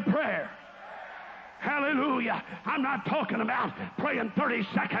 Everybody say prayer. Hallelujah. I'm not talking about praying 30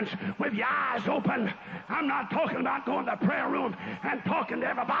 seconds with your eyes open. I'm not talking about going to the prayer room and talking to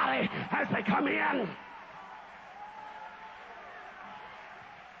everybody as they come in.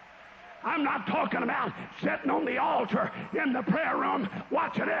 I'm not talking about sitting on the altar in the prayer room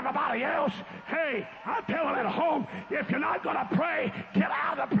watching everybody else. Hey, I tell them at home, if you're not going to pray, get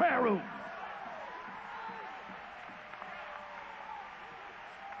out of the prayer room.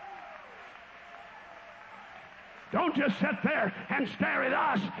 Don't just sit there and stare at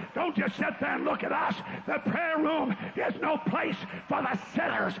us. Don't just sit there and look at us. The prayer room is no place for the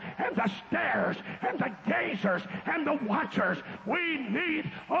sitters and the starers and the gazers and the watchers. We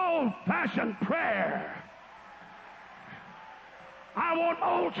need old-fashioned prayer. I want my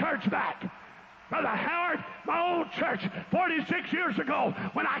old church back. Brother Howard, my old church, 46 years ago,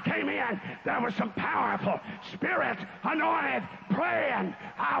 when I came in, there was some powerful spirit, anointed, praying.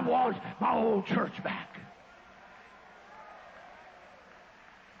 I want my old church back.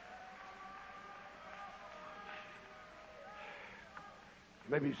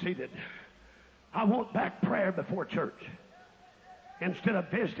 You may be seated. I want back prayer before church. Instead of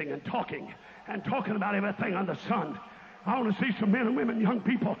visiting and talking about everything under the sun, I want to see some men and women, young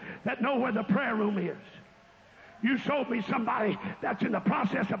people, that know where the prayer room is. You showed me somebody that's in the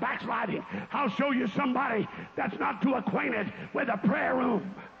process of backsliding. I'll show you somebody that's not too acquainted with a prayer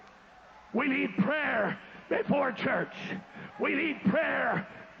room. We need prayer before church. We need prayer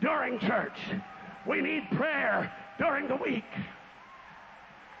during church. We need prayer during the week.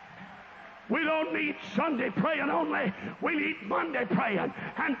 We don't need Sunday praying only. We need Monday praying,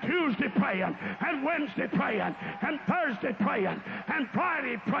 and Tuesday praying, and Wednesday praying, and Thursday praying, and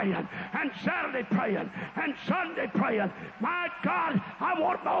Friday praying, and Saturday praying, and Sunday praying. My God, I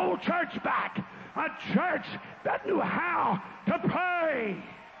want my old church back. A church that knew how to pray.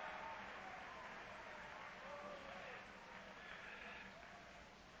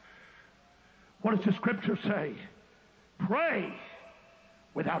 What does the Scripture say? Pray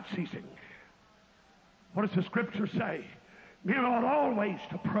without ceasing. What does the Scripture say? Men ought always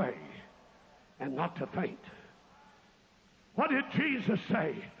to pray and not to faint. What did Jesus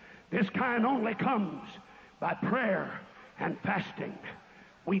say? This kind only comes by prayer and fasting.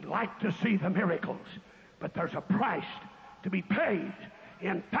 We'd like to see the miracles, but there's a price to be paid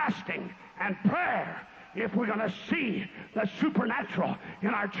in fasting and prayer if we're going to see the supernatural in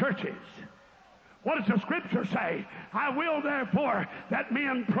our churches. What does the Scripture say? I will therefore that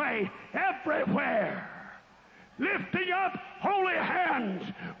men pray everywhere, lifting up holy hands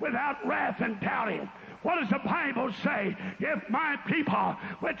without wrath and doubting. What does the Bible say? If my people,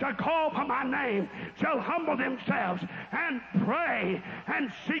 which are called by my name, shall humble themselves and pray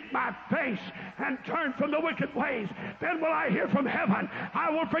and seek my face and turn from the wicked ways, then will I hear from heaven. I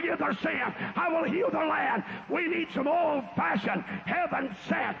will forgive their sin. I will heal their land. We need some old-fashioned,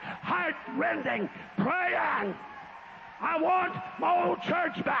 heaven-sent, heart-rending praying. I want my old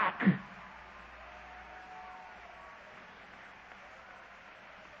church back.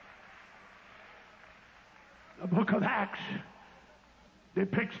 The book of Acts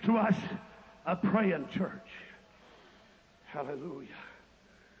depicts to us a praying church. Hallelujah.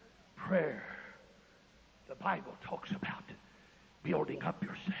 Prayer. The Bible talks about building up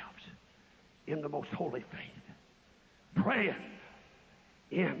yourselves in the most holy faith. Praying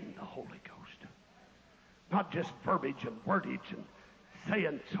in the Holy Ghost. Not just verbiage and wordage and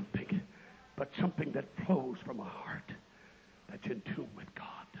saying something, but something that flows from a heart that's in tune with God.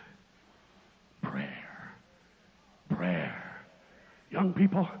 Prayer. Prayer. Young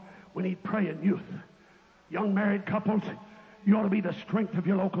people, we need praying youth. Young married couples, you ought to be the strength of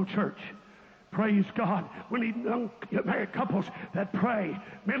your local church. Praise God. We need young married couples that pray.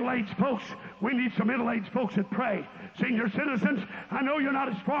 Middle-aged folks, we need some middle-aged folks that pray. Senior citizens, I know you're not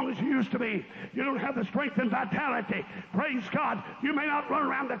as strong as you used to be. You don't have the strength and vitality. Praise God. You may not run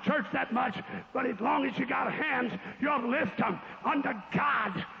around the church that much, but as long as you got hands, you ought to lift them unto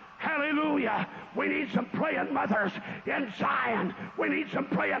God. Hallelujah. We need some praying mothers in Zion. We need some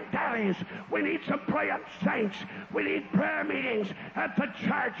praying daddies. We need some praying saints. We need prayer meetings at the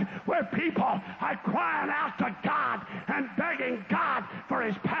church where people are crying out to God and begging God for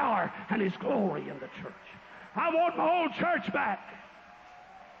His power and His glory in the church. I want my old church back.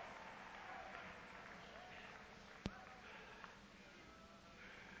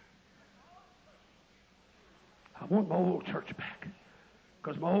 I want my old church back.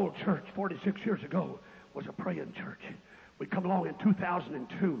 Because my old church, 46 years ago, was a praying church. We come along in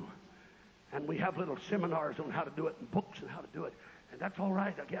 2002, and we have little seminars on how to do it and books on how to do it. And that's all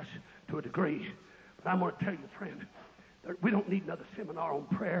right, I guess, to a degree. But I'm going to tell you, friend, we don't need another seminar on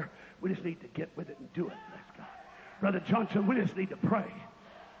prayer. We just need to get with it and do it. Bless God. Brother Johnson, we just need to pray.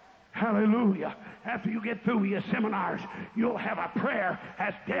 Hallelujah. After you get through your seminars, you'll have a prayer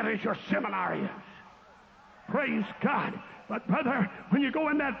as dead as your seminar is. Praise God. But brother, when you go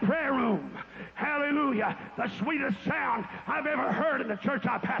in that prayer room, hallelujah, the sweetest sound I've ever heard in the church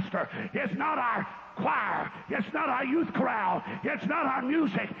I pastor is not our choir, it's not our youth chorale, it's not our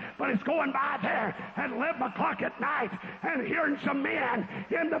music, but it's going by there at 11 o'clock at night and hearing some men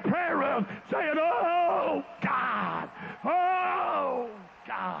in the prayer room saying, "Oh God, oh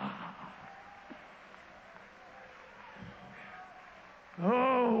God,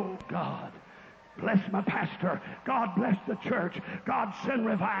 oh God." Bless my pastor. God bless the church. God send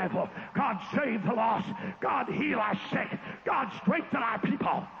revival. God save the lost. God heal our sick. God strengthen our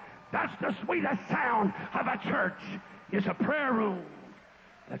people. That's the sweetest sound of a church, is a prayer room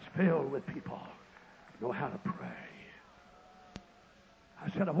that's filled with people who know how to pray.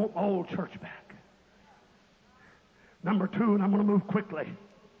 I said, I want my old church back. Number 2, and I'm going to move quickly.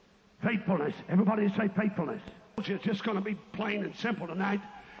 Faithfulness. Everybody say faithfulness. It's just going to be plain and simple tonight.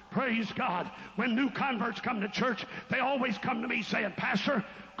 Praise God. When new converts come to church, they always come to me saying, "Pastor,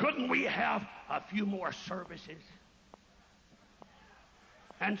 couldn't we have a few more services?"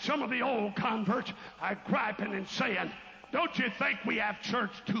 And some of the old converts are griping and saying, "Don't you think we have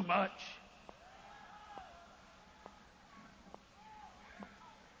church too much?"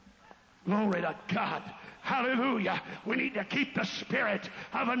 Glory to God. Hallelujah. We need to keep the spirit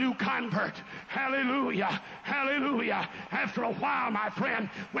of a new convert. Hallelujah. Hallelujah. After a while, my friend,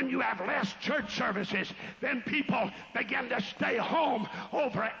 when you have less church services, then people begin to stay home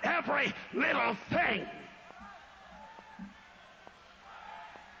over every little thing.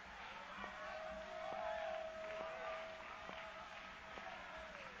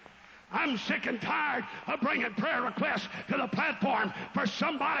 I'm sick and tired of bringing prayer requests to the platform for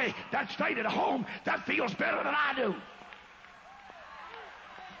somebody that stayed at home that feels better than I do.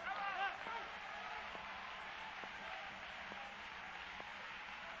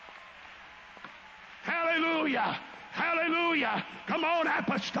 Hallelujah. Hallelujah. Come on,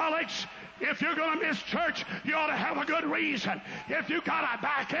 apostolics. If you're going to miss church, you ought to have a good reason. If you got a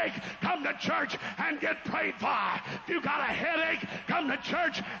backache, come to church and get prayed for. If you got a headache, come to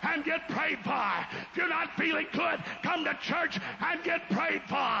church and get prayed for. If you're not feeling good, come to church and get prayed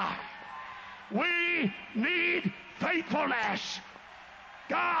for. We need faithfulness.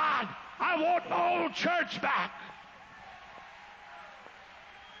 God, I want my old church back.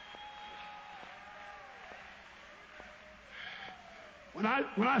 When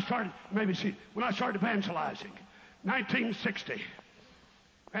I started evangelizing, 1960,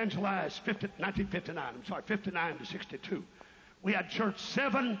 evangelized 1959, 59 to 62. We had church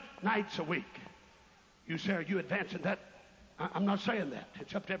 7 nights a week. You say, are you advancing that? I'm not saying that.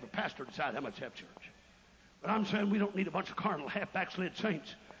 It's up to every pastor to decide how much to have church. But I'm saying we don't need a bunch of carnal, half-backslid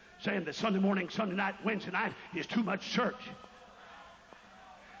saints saying that Sunday morning, Sunday night, Wednesday night is too much church.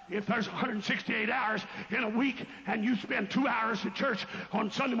 If there's 168 hours in a week and you spend 2 hours at church on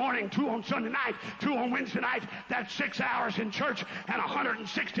Sunday morning, 2 on Sunday night, 2 on Wednesday night, that's 6 hours in church and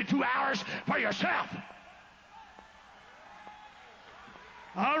 162 hours for yourself.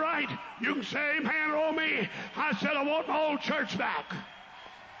 All right, you can say amen or me. I said I want my old church back.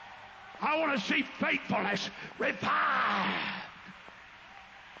 I want to see faithfulness revived.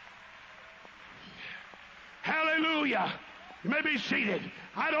 Hallelujah. You may be seated.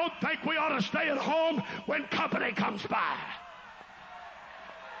 I don't think we ought to stay at home when company comes by.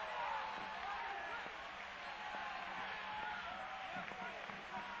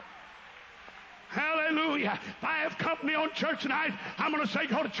 Hallelujah. If I have company on church tonight, I'm going to say,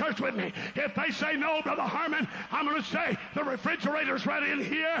 go to church with me. If they say no, Brother Harmon, I'm going to say, the refrigerator's right in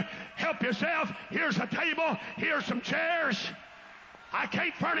here. Help yourself. Here's a table. Here's some chairs. I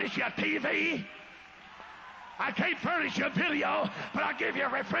can't furnish you a TV. I can't furnish you a video, but I'll give you a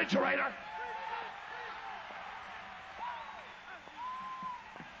refrigerator.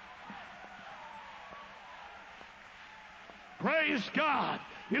 Praise God.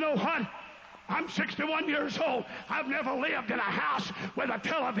 You know what? I'm 61 years old. I've never lived in a house with a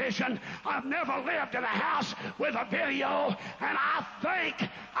television. I've never lived in a house with a video. And I think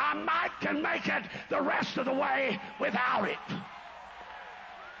I might can make it the rest of the way without it.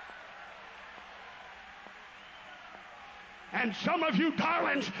 And some of you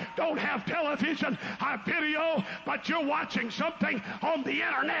darlings don't have television or video, but you're watching something on the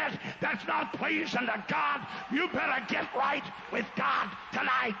internet that's not pleasing to God. You better get right with God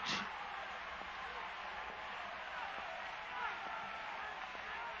tonight.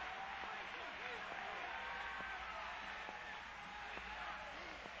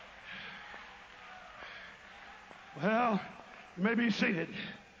 Well, you may be seated.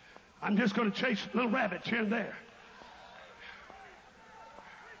 I'm just going to chase little rabbits here and there.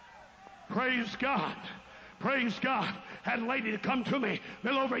 Praise God. Praise God. Had a lady to come to me a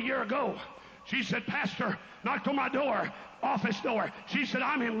little over a year ago. She said, Pastor, knocked on my door, office door. She said,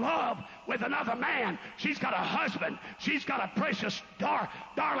 I'm in love with another man. She's got a husband. She's got a precious,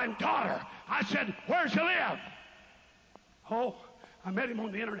 darling daughter. I said, where's he live? Oh, I met him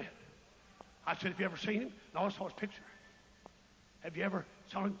on the internet. I said, have you ever seen him? No, I saw his picture. Have you ever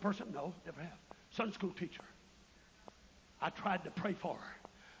saw him in person? No, never have. Sunday school teacher. I tried to pray for her.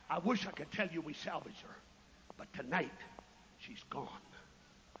 I wish I could tell you we salvaged her. But tonight, she's gone.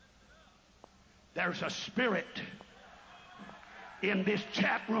 There's a spirit in this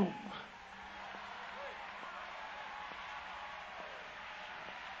chat room.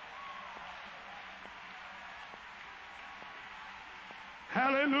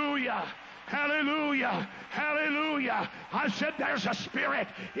 Hallelujah. Hallelujah. Hallelujah. I said there's a spirit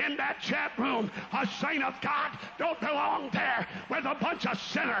in that chat room. A saint of God don't belong there with a bunch of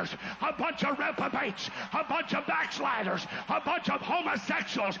sinners, a bunch of reprobates, a bunch of backsliders, a bunch of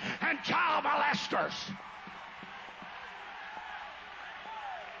homosexuals and child molesters.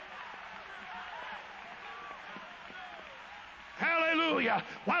 Hallelujah.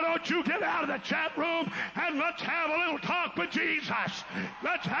 Why don't you get out of the chat room and let's have a little talk with Jesus.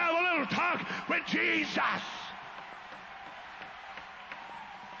 Let's have a little talk with Jesus.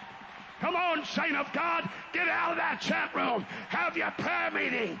 Come on, saint of God, get out of that chat room. Have your prayer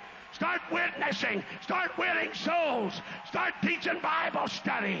meeting. Start witnessing. Start winning souls. Start teaching Bible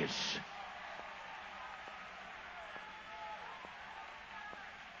studies.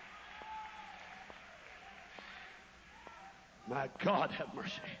 My God, have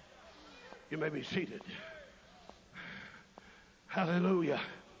mercy. You may be seated. Hallelujah.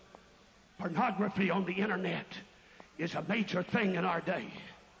 Pornography on the internet is a major thing in our day.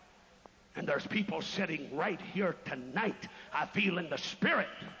 And there's people sitting right here tonight, I feel in the spirit,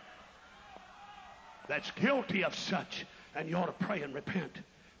 that's guilty of such. And you ought to pray and repent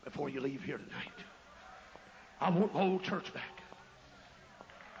before you leave here tonight. I want my old church back.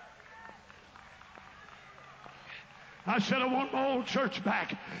 I said, I want my old church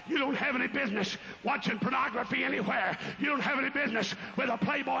back. You don't have any business watching pornography anywhere. You don't have any business with a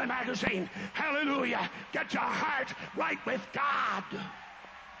Playboy magazine. Hallelujah. Get your heart right with God.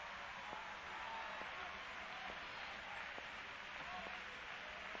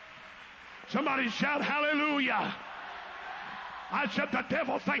 Somebody shout hallelujah. I said, the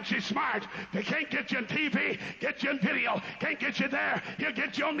devil thinks he's smart. They can't get you on TV, get you on video, can't get you there, he'll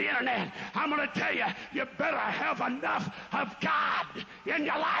get you on the internet. I'm going to tell you, you better have enough of God in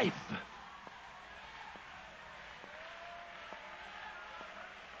your life.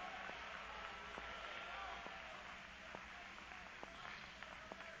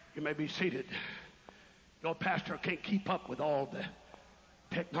 You may be seated. Your pastor can't keep up with all the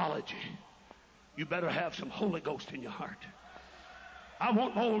technology. You better have some Holy Ghost in your heart. I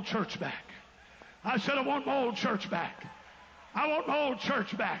want my old church back. I said, I want my old church back. I want my old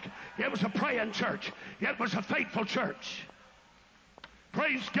church back. It was a praying church. It was a faithful church.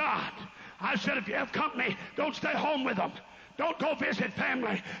 Praise God. I said, if you have company, don't stay home with them. Don't go visit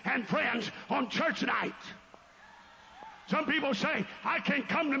family and friends on church night. Some people say, I can't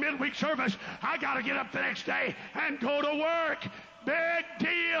come to midweek service. I got to get up the next day and go to work. Big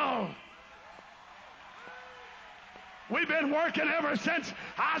deal. We've been working ever since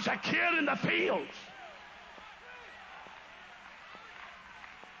I was a kid in the fields.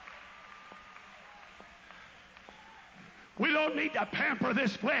 We don't need to pamper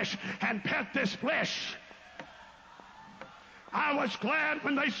this flesh and pet this flesh. I was glad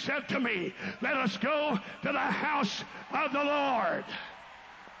when they said to me, let us go to the house of the Lord.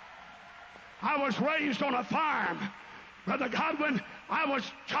 I was raised on a farm. Brother Godwin, I was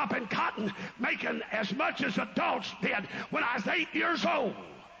chopping cotton, making as much as adults did when I was 8 years old.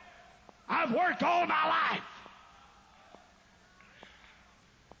 I've worked all my life.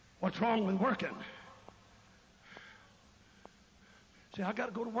 What's wrong with working? See, I got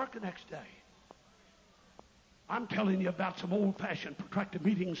to go to work the next day. I'm telling you about some old-fashioned protracted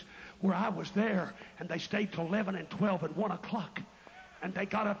meetings where I was there, and they stayed till 11 and 12 and 1 o'clock. And they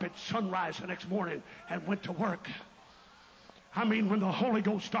got up at sunrise the next morning and went to work. I mean, when the Holy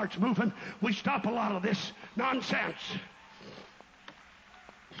Ghost starts moving, we stop a lot of this nonsense.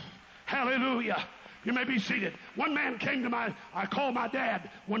 Hallelujah. You may be seated. One man came to I called my dad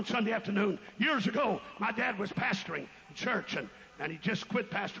one Sunday afternoon. Years ago, my dad was pastoring a church, and he just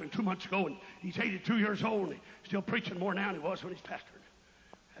quit pastoring 2 months ago, and he's 82 years old, and he's still preaching more now than he was when he's pastoring.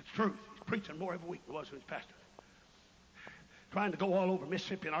 That's truth. He's preaching more every week than he was when he's pastoring. trying to go all over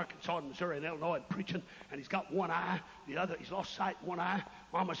Mississippi and Arkansas and Missouri and Illinois and preaching, and he's got one eye, the other, he's lost sight in one eye.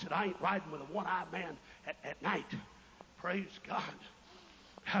 Mama said, I ain't riding with a one-eyed man at night. Praise God.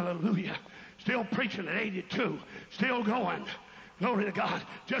 Hallelujah. Still preaching at 82. Still going. Glory to God.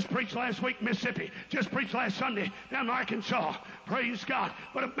 Just preached last week in Mississippi. Just preached last Sunday down in Arkansas. Praise God.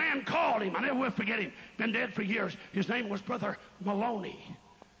 But a man called him. I never will forget him. Been dead for years. His name was Brother Maloney.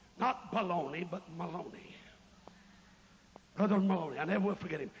 Not Baloney, but Maloney. Brother Maloney. I never will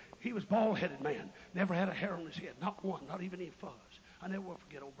forget him. He was a bald-headed man. Never had a hair on his head. Not one. Not even any fuzz. I never will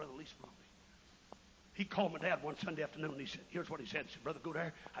forget old Brother Least Maloney. He called my dad one Sunday afternoon, and he said, here's what he said. He said, Brother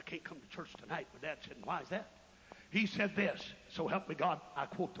Godair, I can't come to church tonight. My dad said, why is that? He said this, so help me God, I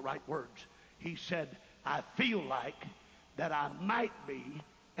quote the right words. He said, I feel like that I might be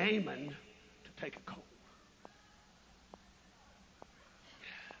aiming to take a cold.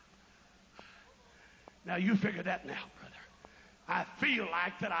 Now you figure that now, brother. I feel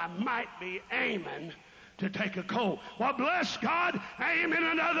like that I might be aiming to take a cold. Well, bless God, aim in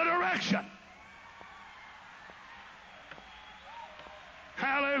another direction.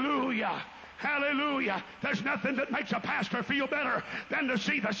 Hallelujah. Hallelujah. There's nothing that makes a pastor feel better than to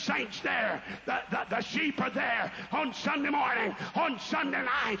see the saints there. The sheep are there on Sunday morning, on Sunday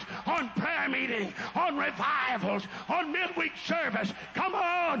night, on prayer meeting, on revivals, on midweek service. Come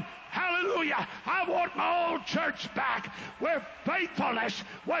on. Hallelujah. I want my old church back where faithfulness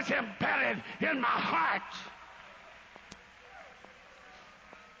was embedded in my heart.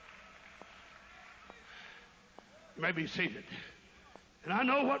 You may be seated. And I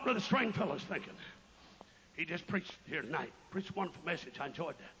know what Brother Stringfellow's thinking. He just preached here tonight. Preached a wonderful message. I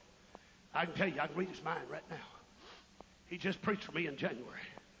enjoyed that. I can tell you, I can read his mind right now. He just preached for me in January.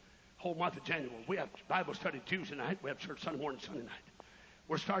 Whole month of January. We have Bible study Tuesday night. We have church Sunday morning, Sunday night.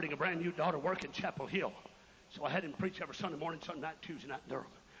 We're starting a brand new daughter work in Chapel Hill. So I had him preach every Sunday morning, Sunday night, Tuesday night in Durham.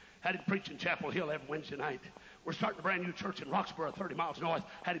 Had him preach in Chapel Hill every Wednesday night. We're starting a brand new church in Roxborough, 30 miles north.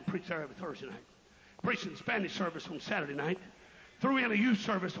 Had him preach there every Thursday night. Preaching Spanish service on Saturday night. Threw in a youth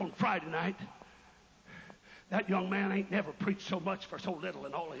service on Friday night. That young man ain't never preached so much for so little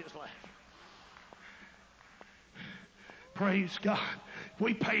in all of his life. Praise God. If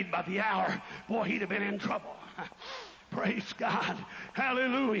we paid by the hour, boy, he'd have been in trouble. Praise God.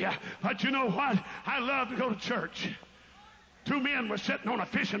 Hallelujah. But you know what? I love to go to church. Two men were sitting on a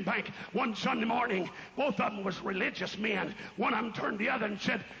fishing bank one Sunday morning. Both of them was religious men. One of them turned to the other and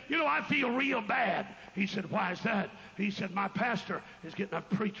said, you know, I feel real bad. He said, why is that? He said, my pastor is getting up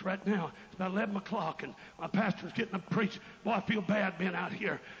to preach right now. It's about 11 o'clock, and my pastor's getting up to preach. Boy, I feel bad being out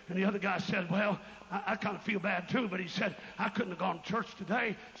here. And the other guy said, well, I kind of feel bad too, but he said, I couldn't have gone to church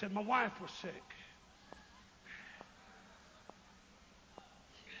today. He said, my wife was sick.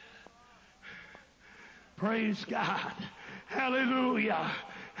 Praise God. Hallelujah.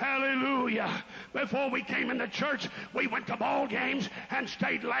 Hallelujah. Before we came into church, we went to ball games and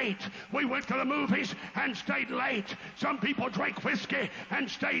stayed late. We went to the movies and stayed late. Some people drank whiskey and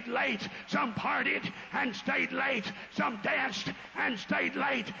stayed late. Some partied and stayed late. Some danced and stayed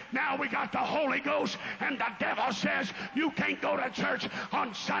late. Now we got the Holy Ghost, and the devil says you can't go to church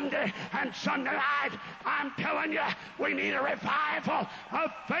on Sunday and Sunday night. I'm telling you, we need a revival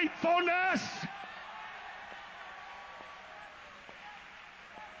of faithfulness.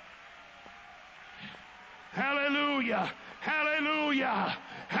 Hallelujah. Hallelujah.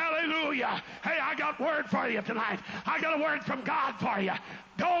 Hallelujah. Hey, I got word for you tonight. I got a word from God for you.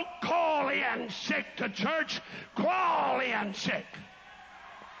 Don't call in sick to church. Crawl in sick.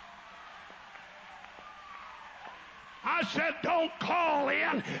 I said don't call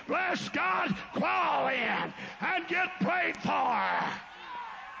in. Bless God, crawl in and get prayed for.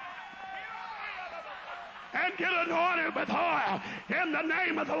 And get anointed with oil in the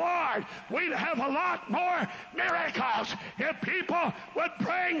name of the Lord. We'd have a lot more miracles if people would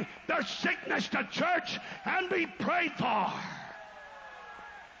bring their sickness to church and be prayed for.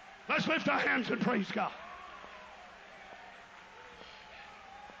 Let's lift our hands and praise God.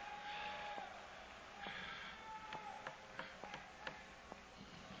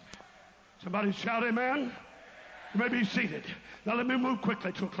 Somebody shout amen. You may be seated. Now let me move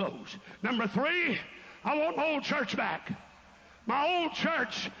quickly to a close. Number 3, I want my old church back. My old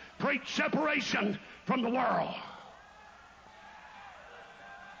church preached separation from the world.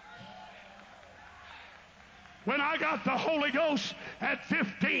 When I got the Holy Ghost at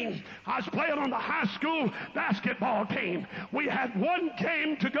 15, I was playing on the high school basketball team. We had one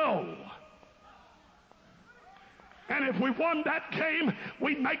game to go. And if we won that game,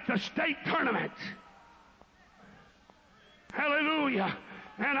 we'd make the state tournament. Hallelujah.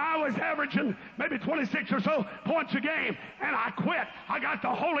 and I was averaging maybe 26 or so points a game, and I quit. I got the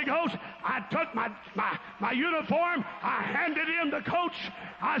Holy Ghost. I took my uniform. I handed in the coach.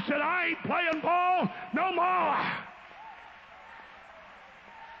 I said, I ain't playing ball no more.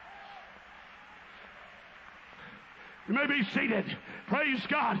 You may be seated. Praise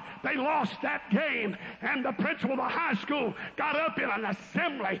God. They lost that game, and the principal of the high school got up in an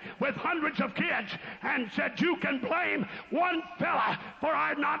assembly with hundreds of kids and said, you can blame one fella for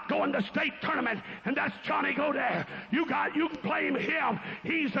our not going to state tournament, and that's Johnny Godair. You can blame him.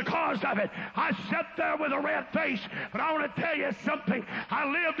 He's the cause of it. I sat there with a red face, but I want to tell you something. I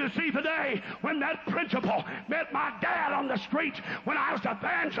lived to see the day when that principal met my dad on the street when I was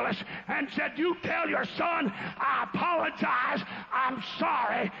evangelist and said, you tell your son I apologize. I'm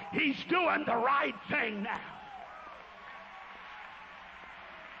sorry. He's doing the right thing now.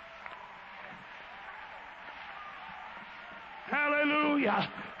 Hallelujah.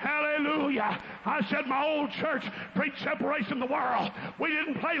 Hallelujah. I said my old church preached separation of the world. We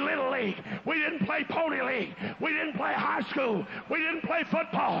didn't play Little League. We didn't play Pony League. We didn't play high school. We didn't play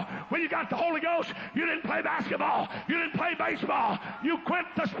football. When you got the Holy Ghost, you didn't play basketball. You didn't play baseball. You quit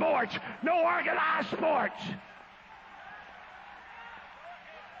the sports. No organized sports.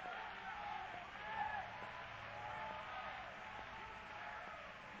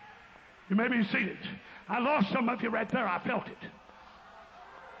 You may be seated. I lost some of you right there. I felt it.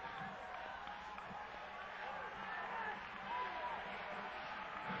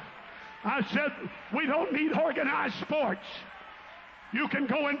 I said, we don't need organized sports. You can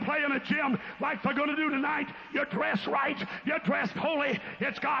go and play in a gym like they're going to do tonight. You dress right. You're dressed holy.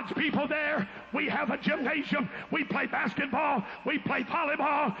 It's God's people there. We have a gymnasium. We play basketball. We play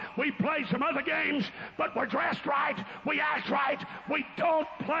volleyball. We play some other games. But we're dressed right. We act right. We don't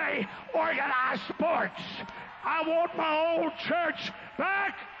play organized sports. I want my old church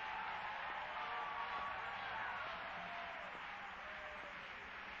back.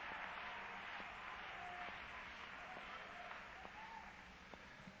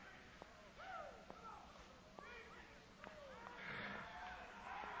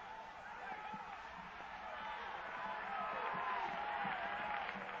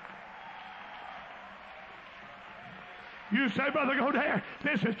 You say, Brother Godair,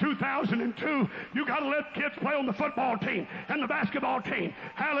 this is 2002. You got to let kids play on the football team and the basketball team.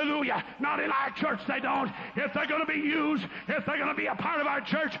 Hallelujah. Not in our church, they don't. If they're going to be used, if they're going to be a part of our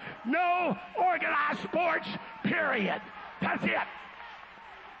church, no organized sports, period. That's it.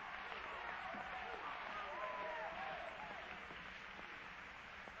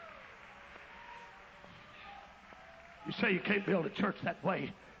 You say you can't build a church that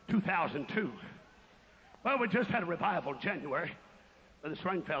way, 2002. Well, we just had a revival in January with a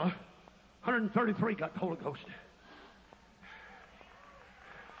Stringfellow. 133 got the Holy Ghost.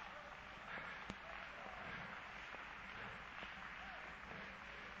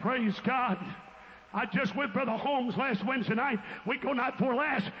 Praise God. I just with Brother Holmes last Wednesday night. We go night before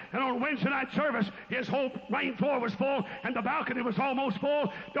last, and on Wednesday night service, his whole main floor was full, and the balcony was almost full.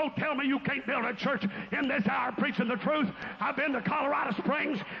 Don't tell me you can't build a church in this hour preaching the truth. I've been to Colorado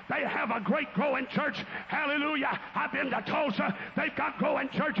Springs. They have a great growing church. Hallelujah. I've been to Tulsa. They've got growing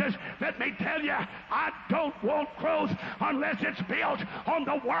churches. Let me tell you, I don't want growth unless it's built on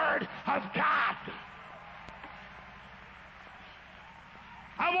the Word of God.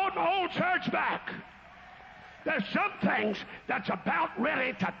 I want my whole church back. There's some things that's about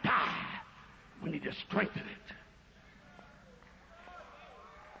ready to die. We need to strengthen it.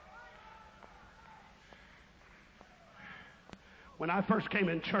 When I first came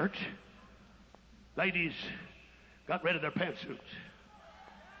in church, ladies got rid of their pantsuits.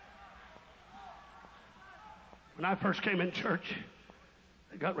 When I first came in church,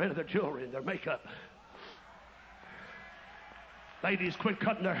 they got rid of their jewelry and their makeup. Ladies quit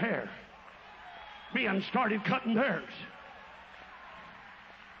cutting their hair. Men started cutting theirs.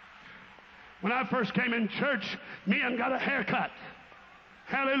 When I first came in church, men got a haircut.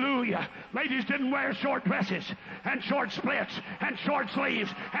 Hallelujah. Ladies didn't wear short dresses and short splits and short sleeves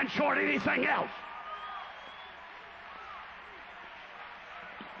and short anything else.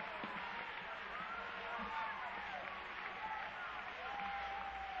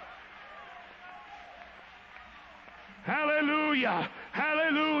 Hallelujah,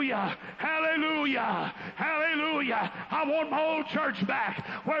 hallelujah, hallelujah, hallelujah. I want my old church back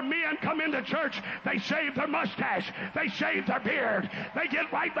where men come into church, they shave their mustache, they shave their beard, they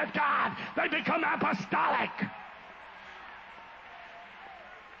get right with God, they become apostolic.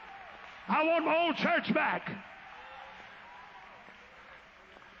 I want my old church back.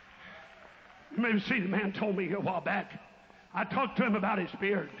 You may see the man told me here a while back, I talked to him about his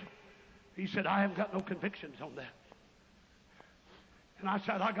beard. He said, I haven't got no convictions on that. And I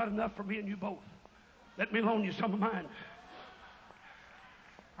said, I got enough for me and you both. Let me loan you some of mine.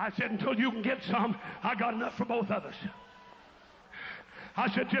 I said, until you can get some, I got enough for both of us. I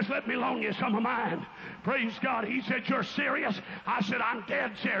said, just let me loan you some of mine. Praise God. He said, you're serious? I said, I'm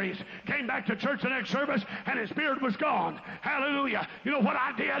dead serious. Came back to church the next service, and his beard was gone. Hallelujah. You know what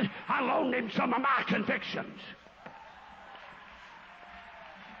I did? I loaned him some of my convictions.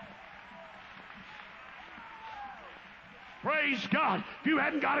 Praise God. If you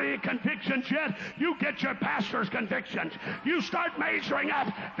haven't got any convictions yet, you get your pastor's convictions. You start measuring up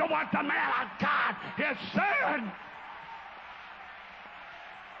to what the man of God is saying.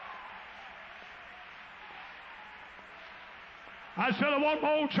 I said, I want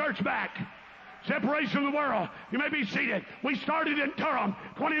my old church back. Separation from the world. You may be seated. We started in Durham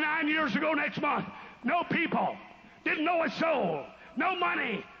 29 years ago next month. No people. Didn't know a soul. No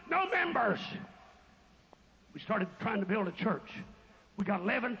money. No members. We started trying to build a church. We got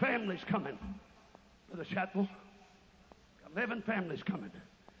 11 families coming. Brother Chatwell, got 11 families coming.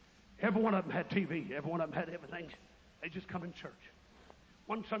 Every one of them had TV. Every one of them had everything. They just come in church.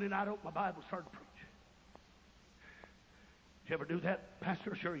 One Sunday night, I opened my Bible, started to preach. Did you ever do that,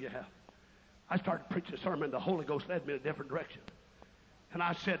 Pastor? Sure you have. I started preaching a sermon. The Holy Ghost led me in a different direction. And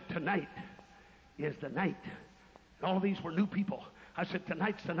I said, tonight is the night. And all these were new people. I said,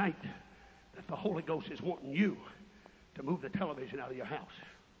 tonight's the night that the Holy Ghost is wanting you to move the television out of your house.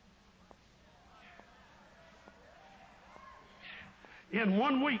 In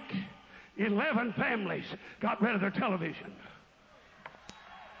 1 week, 11 families got rid of their television.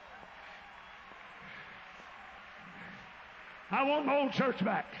 I want my old church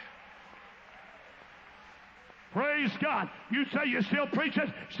back. Praise God. You say you still preach it?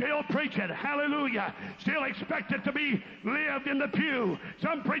 Still preach it. Hallelujah. Still expect it to be lived in the pew.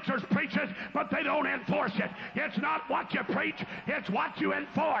 Some preachers preach it, but they don't enforce it. It's not what you preach, it's what you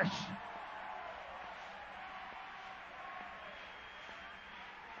enforce.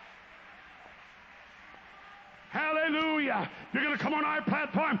 Hallelujah. You're going to come on our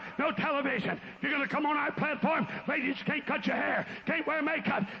platform, no television. You're going to come on our platform, ladies, you can't cut your hair, can't wear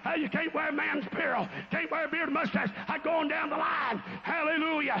makeup, you can't wear man's apparel, can't wear a beard and mustache. I'm going down the line.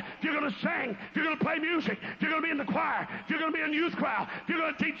 Hallelujah. If you're going to sing, if you're going to play music, if you're going to be in the choir, if you're going to be in youth choir, if you're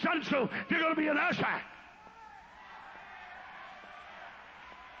going to teach Sunday school, if you're going to be an usher.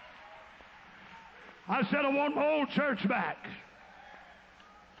 I said I want my old church back.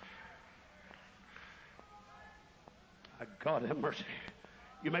 God have mercy.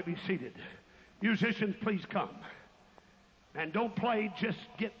 You may be seated. Musicians, please come. And don't play, just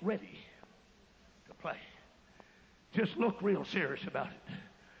get ready to play. Just look real serious about it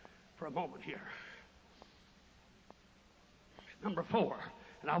for a moment here. Number 4,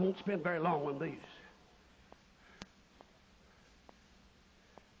 and I won't spend very long on these.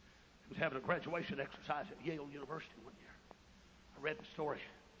 I was having a graduation exercise at Yale University one year. I read the story.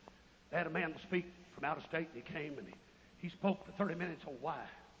 They had a man to speak from out of state, and he came and he spoke for 30 minutes on Y.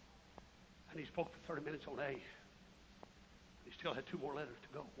 And he spoke for 30 minutes on A. He still had 2 more letters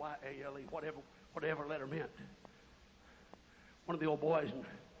to go. Y-A-L-E, whatever letter meant. One of the old boys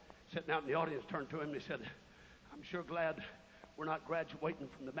sitting out in the audience turned to him and he said, I'm sure glad we're not graduating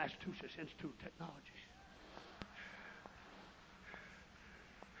from the Massachusetts Institute of Technology.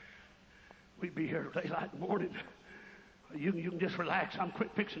 We'd be here daylight in the morning. You can just relax. I'm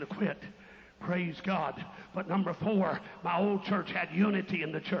fixing to quit. Praise God. But number 4, my old church had unity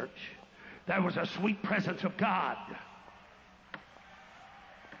in the church. There was a sweet presence of God.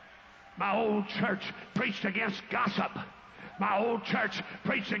 My old church preached against gossip. My old church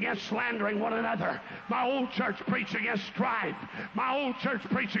preached against slandering one another. My old church preached against strife. My old church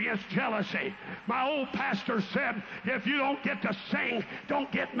preached against jealousy. My old pastor said, if you don't get to sing,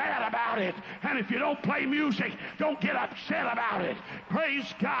 don't get mad about it. And if you don't play music, don't get upset about it.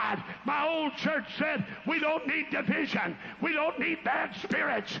 Praise God. My old church said, we don't need division. We don't need bad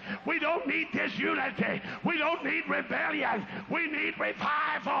spirits. We don't need disunity. We don't need rebellion. We need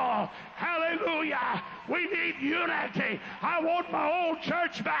revival. Hallelujah. We need unity. I want my old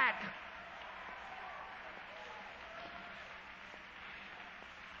church back.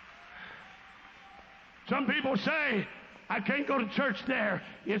 Some people say, I can't go to church there.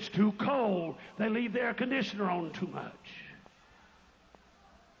 It's too cold. They leave the air conditioner on too much.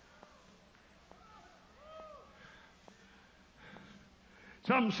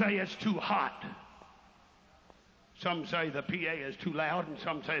 Some say it's too hot. Some say the PA is too loud, and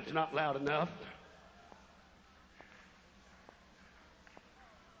some say it's not loud enough.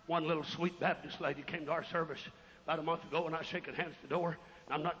 One little sweet Baptist lady came to our service about a month ago when I was shaking hands at the door.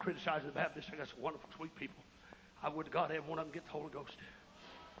 And I'm not criticizing the Baptists. I got some wonderful, sweet people. I would to God every one of them get the Holy Ghost.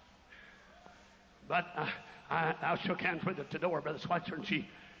 But I shook hands with her at the door, Brother Schweitzer, and she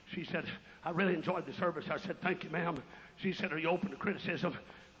said, I really enjoyed the service. I said, thank you, ma'am. She said, are you open to criticism?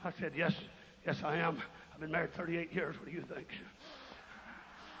 I said, yes, I am. I've been married 38 years. What do you think?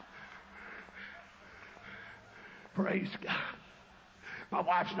 Praise God. My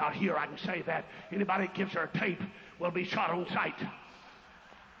wife's not here. I can say that. Anybody that gives her a tape will be shot on sight.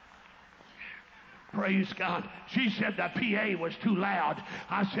 Praise God. She said the PA was too loud.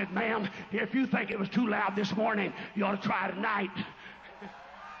 I said, ma'am, if you think it was too loud this morning, you ought to try tonight.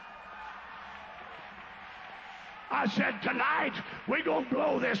 I said, tonight, we're going to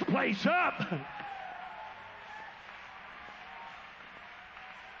blow this place up.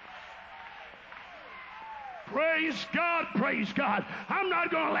 Praise God, praise God. I'm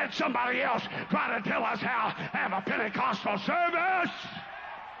not going to let somebody else try to tell us how to have a Pentecostal service.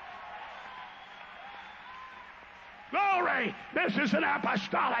 Glory! This is an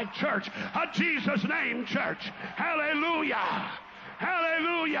apostolic church, a Jesus name church. Hallelujah!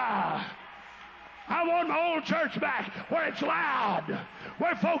 Hallelujah! I want my old church back where it's loud,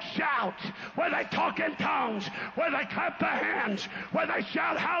 where folks shout, where they talk in tongues, where they clap their hands, where they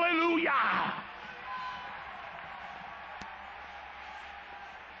shout hallelujah!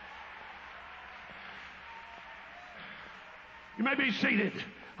 You may be seated.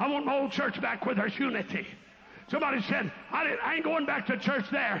 I want my old church back where there's unity. Somebody said, I ain't going back to church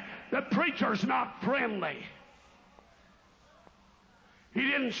there. The preacher's not friendly. He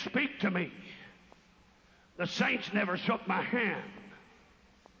didn't speak to me. The saints never shook my hand.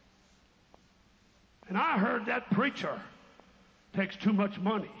 And I heard that preacher takes too much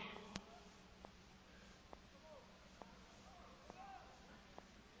money.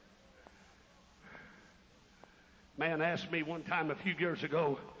 Man asked me one time a few years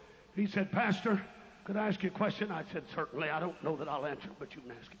ago, he said, Pastor, could I ask you a question? I said, certainly. I don't know that I'll answer it, but you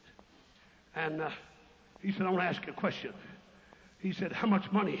can ask it. And he said, I want to ask you a question. He said, how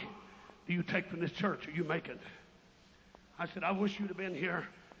much money do you take from this church? Are you making? I said, I wish you'd have been here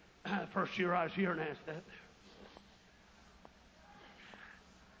first year I was here and asked that.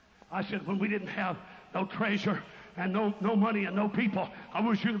 I said, when we didn't have no treasure and no money and no people, I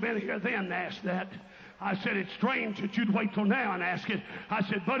wish you'd have been here then and asked that. I said, it's strange that you'd wait till now and ask it. I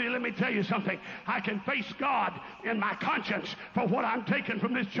said, buddy, let me tell you something. I can face God in my conscience for what I'm taking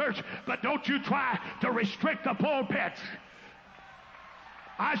from this church, but don't you try to restrict the pulpit.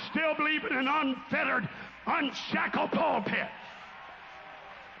 I still believe in an unfettered, unshackled pulpit.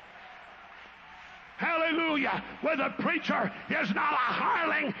 Hallelujah. Where the preacher is not a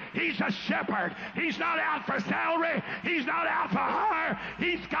hireling, he's a shepherd. He's not out for salary. He's not out for hire.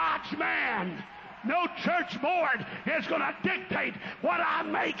 He's God's man. No church board is going to dictate what I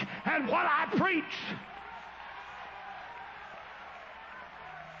make and what I preach.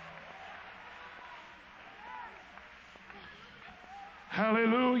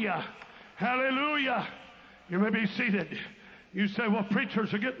 Hallelujah. Hallelujah. You may be seated. You say, well,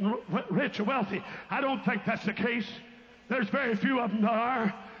 preachers are getting rich and wealthy. I don't think that's the case. There's very few of them that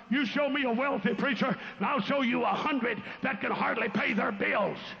are. You show me a wealthy preacher, and I'll show you 100 that can hardly pay their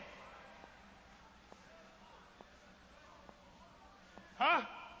bills. Huh?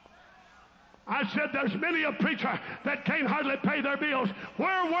 I said there's many a preacher that can't hardly pay their bills.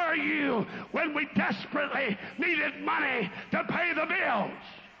 Where were you when we desperately needed money to pay the bills?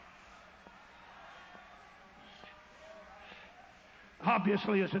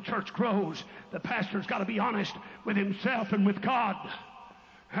 Obviously, as the church grows, the pastor's got to be honest with himself and with God.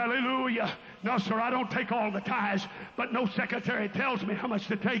 Hallelujah. No, sir, I don't take all the tithes, but no secretary tells me how much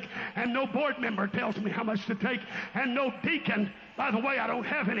to take, and no board member tells me how much to take, and no deacon, by the way, I don't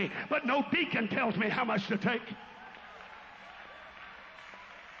have any, but no deacon tells me how much to take.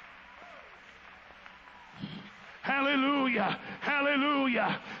 Hallelujah.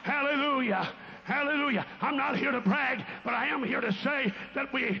 Hallelujah. Hallelujah. Hallelujah. I'm not here to brag, but I am here to say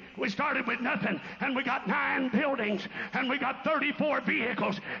that we started with nothing, and we got 9 buildings, and we got 34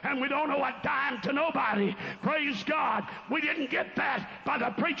 vehicles, and we don't owe a dime to nobody. Praise God. We didn't get that by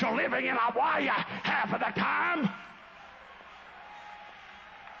the preacher living in Hawaii half of the time.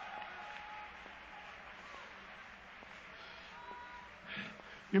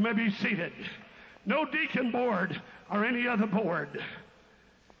 You may be seated. No deacon board or any other board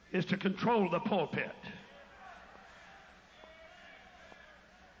is to control the pulpit.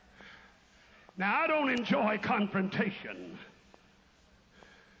 Now, I don't enjoy confrontation.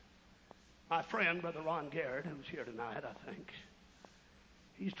 My friend, Brother Ron Garrett, who's here tonight, I think,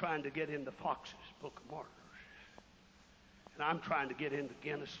 he's trying to get into Fox's Book of Martyrs. And I'm trying to get into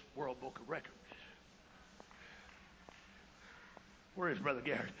Guinness World Book of Records. Where is Brother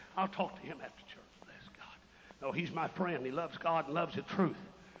Garrett? I'll talk to him after church. Bless God. No, he's my friend. He loves God and loves the truth.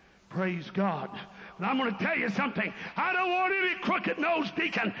 Praise God. And I'm going to tell you something. I don't want any crooked-nosed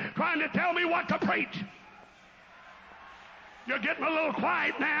deacon trying to tell me what to preach. You're getting a little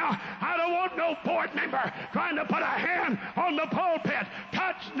quiet now. I don't want no board member trying to put a hand on the pulpit.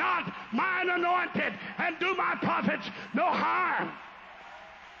 Touch not mine anointed and do my prophets no harm.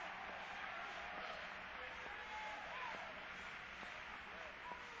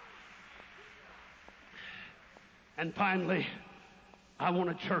 And finally, I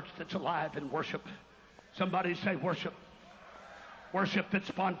want a church that's alive in worship. Somebody say worship. Worship that's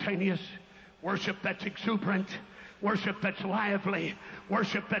spontaneous. Worship that's exuberant. Worship that's lively.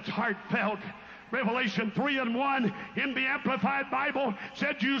 Worship that's heartfelt. Revelation 3:1 in the Amplified Bible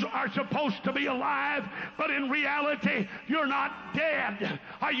said you are supposed to be alive, but in reality, you're not dead.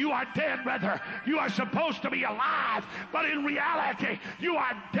 Or you are dead, rather. You are supposed to be alive, but in reality, you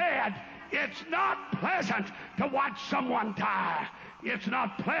are dead. It's not pleasant to watch someone die. It's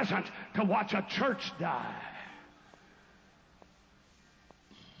not pleasant to watch a church die.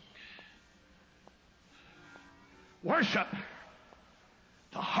 Worship,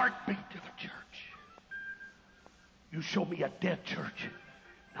 the heartbeat of a church. You show me a dead church,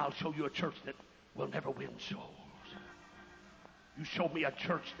 and I'll show you a church that will never win souls. You show me a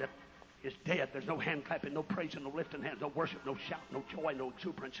church that is dead. There's no hand clapping, no praising, no lifting hands, no worship, no shout, no joy, no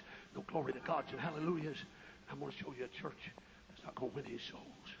exuberance, no glory to God and hallelujahs. I'm going to show you a church that's not going to win any souls.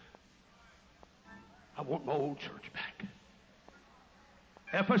 I want my old church back.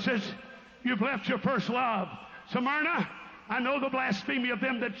 Ephesus, you've left your first love. Smyrna, I know the blasphemy of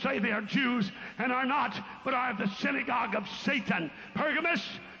them that say they are Jews and are not, but are the synagogue of Satan. Pergamos,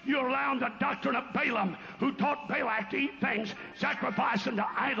 you allowed the doctrine of Balaam, who taught Balak to eat things, sacrifice unto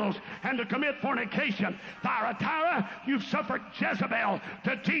idols, and to commit fornication. Thyatira, you've suffered Jezebel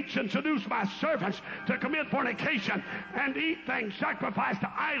to teach and seduce my servants to commit fornication and eat things, sacrifice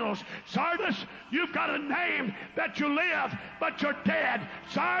to idols. Sardis, you've got a name that you live, but you're dead.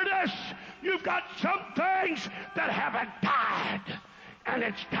 Sardis, you've got some things that haven't died, and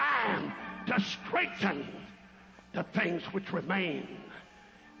it's time to strengthen the things which remain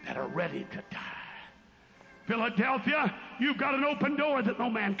that are ready to die. Philadelphia, you've got an open door that no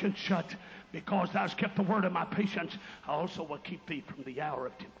man can shut. Because thou hast kept the word of my patience, I also will keep thee from the hour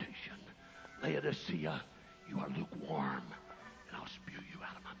of temptation. Laodicea, you are lukewarm, and I'll spew you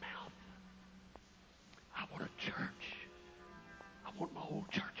out of my mouth. I want a church. I want my old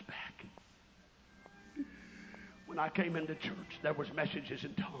church back. When I came into church, there was messages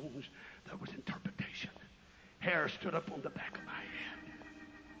in tongues. There was interpretation. Hair stood up on the back of my head.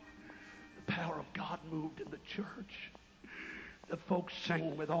 The power of God moved in the church. The folks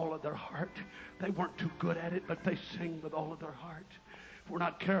sang with all of their heart. They weren't too good at it, but they sang with all of their heart. If we're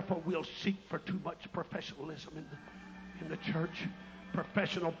not careful, we'll seek for too much professionalism in the church.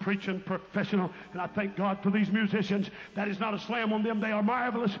 Professional preaching, professional. And I thank God for these musicians. That is not a slam on them. They are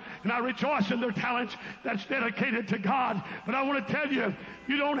marvelous. And I rejoice in their talents that's dedicated to God. But I want to tell you,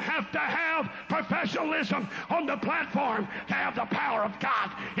 you don't have to have professionalism on the platform to have the power of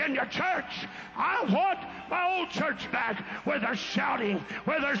God in your church. I want my old church back where there's shouting,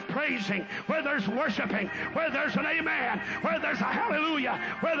 where there's praising, where there's worshiping, where there's an amen, where there's a hallelujah,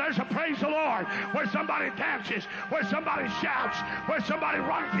 where there's a praise the Lord, where somebody dances, where somebody shouts, where somebody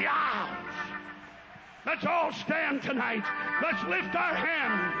runs the aisles. Let's all stand tonight. Let's lift our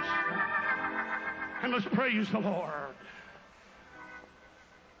hands and let's praise the Lord.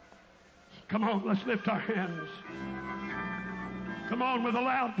 Come on, let's lift our hands. Come on with a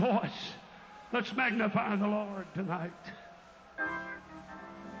loud voice. Let's magnify the Lord tonight.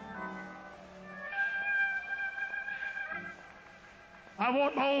 I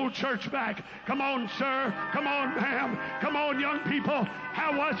want my old church back. Come on, sir. Come on, ma'am. Come on, young people.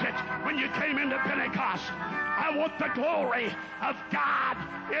 How was it when you came into Pentecost? I want the glory of God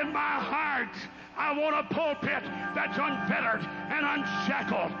in my heart. I want a pulpit that's unfettered and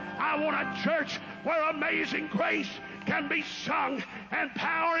unshackled. I want a church where amazing grace can be sung and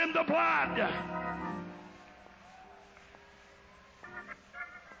power in the blood.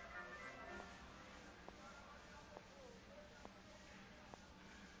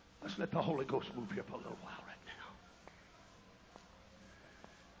 Let's let the Holy Ghost move here for a little while right now.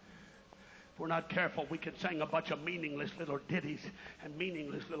 If we're not careful, we can sing a bunch of meaningless little ditties and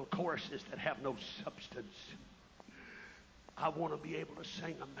meaningless little choruses that have no substance. I want to be able to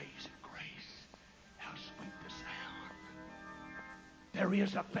sing Amazing Grace. How sweet the sound. There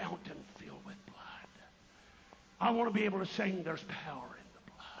is a fountain filled with blood. I want to be able to sing there's power in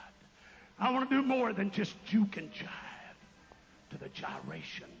the blood. I want to do more than just juke and jive to the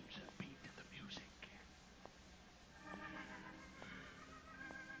gyrations and beat of the music.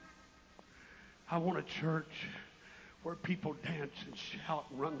 I want a church where people dance and shout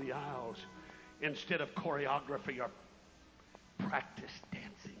and run the aisles instead of choreography or practice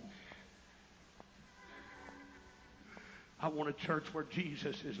dancing. I want a church where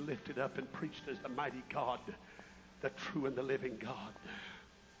Jesus is lifted up and preached as the mighty God, the true and the living God.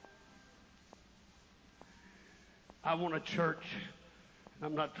 I want a church, and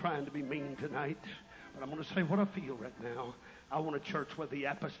I'm not trying to be mean tonight, but I'm going to say what I feel right now. I want a church where the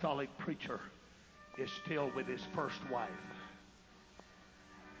apostolic preacher is still with his first wife.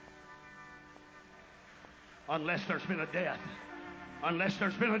 Unless there's been a death. Unless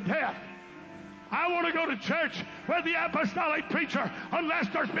there's been a death. I want to go to church where the apostolic preacher, unless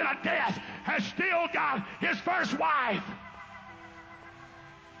there's been a death, has still got his first wife.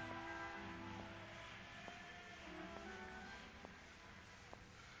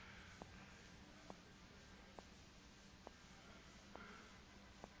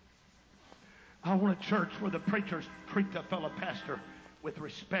 I want a church where the preachers treat the fellow pastor with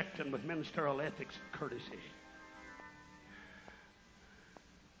respect and with ministerial ethics and courtesy.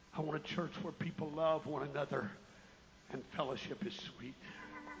 I want a church where people love one another and fellowship is sweet.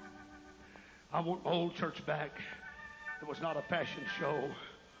 I want my old church back. It was not a fashion show,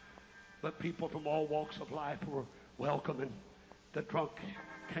 but people from all walks of life were welcome, and the drunk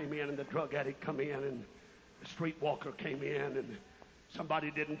came in and the drug addict come in and the streetwalker came in, and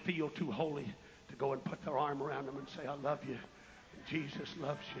somebody didn't feel too holy to go and put their arm around them and say, I love you. And Jesus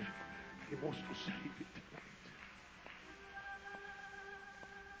loves you. He wants to save you tonight.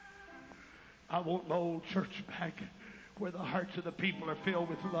 I want my old church back where the hearts of the people are filled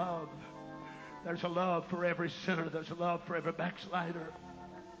with love. There's a love for every sinner. There's a love for every backslider.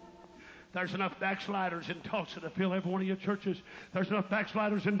 There's enough backsliders in Tulsa to fill every one of your churches. There's enough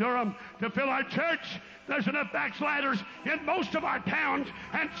backsliders in Durham to fill our church. There's enough backsliders in most of our towns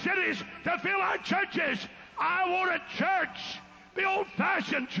and cities to fill our churches. I want a church, the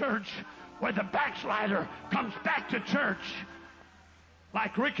old-fashioned church, where the backslider comes back to church.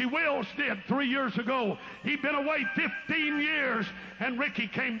 Like Ricky Wills did 3 years ago. He'd been away 15 years, and Ricky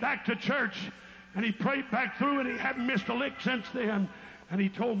came back to church, and he prayed back through, and he hadn't missed a lick since then. And he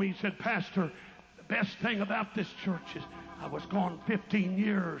told me, he said, Pastor, the best thing about this church is I was gone 15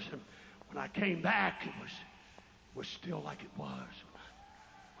 years, and when I came back, it was still like it was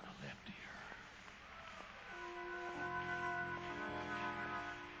when I left here.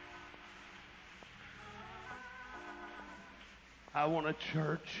 I want a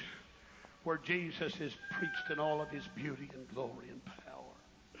church where Jesus is preached in all of his beauty and glory and power.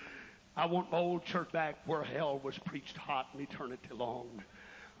 I want my old church back where hell was preached hot and eternity long.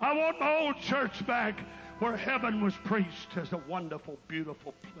 I want my old church back where heaven was preached as a wonderful,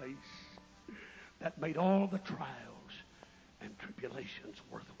 beautiful place that made all the trials and tribulations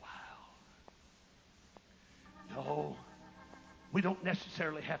worthwhile. No, we don't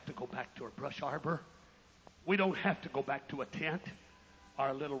necessarily have to go back to a brush arbor. We don't have to go back to a tent or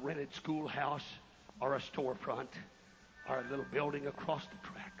a little rented schoolhouse or a storefront or a little building across the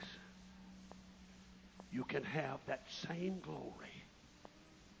tracks. You can have that same glory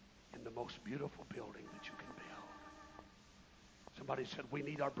in the most beautiful building that you can build. Somebody said, we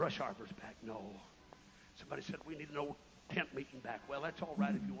need our brush arbors back. No. Somebody said, we need an old tent meeting back. Well, that's all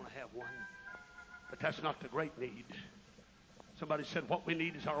right if you want to have one, but that's not the great need. Somebody said, what we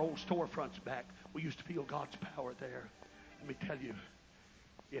need is our old storefronts back. We used to feel God's power there. Let me tell you,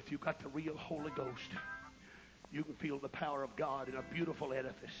 if you got the real Holy Ghost, you can feel the power of God in a beautiful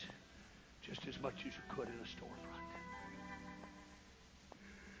edifice just as much as you could in a storefront.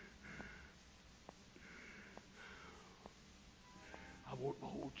 I want my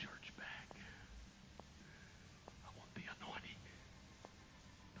old church back. I want the anointing,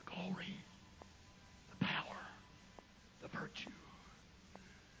 the glory, the power, the virtue.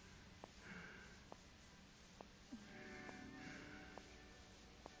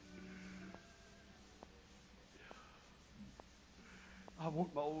 I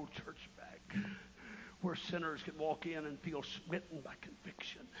want my old church back where sinners can walk in and feel smitten by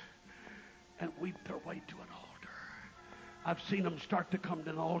conviction and weep their way to an altar. I've seen them start to come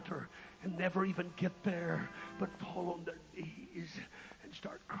to an altar and never even get there, but fall on their knees and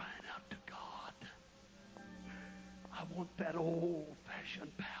start crying out to God. I want that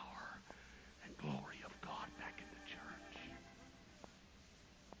old-fashioned power and glory of God back in the church.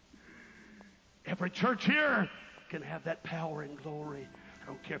 Every church here can have that power and glory. I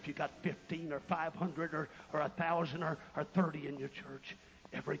don't care if you got 15 or 500 or 1,000 or 30 in your church.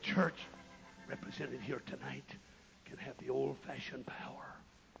 Every church represented here tonight can have the old-fashioned power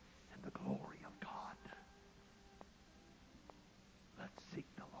and the glory of God. Let's seek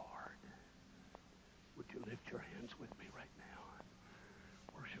the Lord. Would you lift your hands with me right now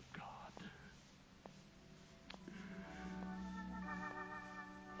and worship God?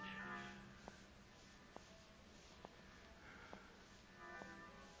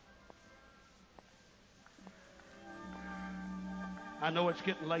 I know it's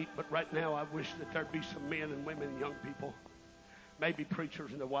getting late, but right now I wish that there'd be some men and women and young people, maybe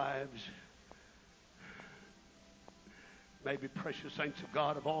preachers and their wives, maybe precious saints of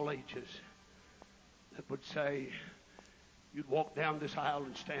God of all ages, that would say, you'd walk down this aisle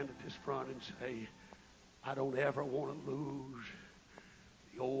and stand at this front and say, I don't ever want to lose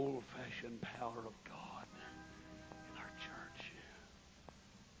the old-fashioned power of God in our church.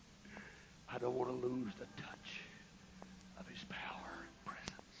 I don't want to lose the touch of his power and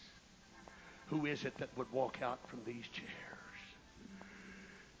presence. Who is it that would walk out from these chairs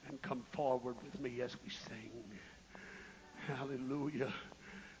and come forward with me as we sing? Hallelujah.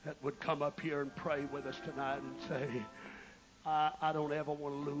 That would come up here and pray with us tonight and say, I don't ever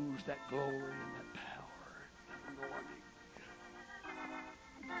want to lose that glory and that power.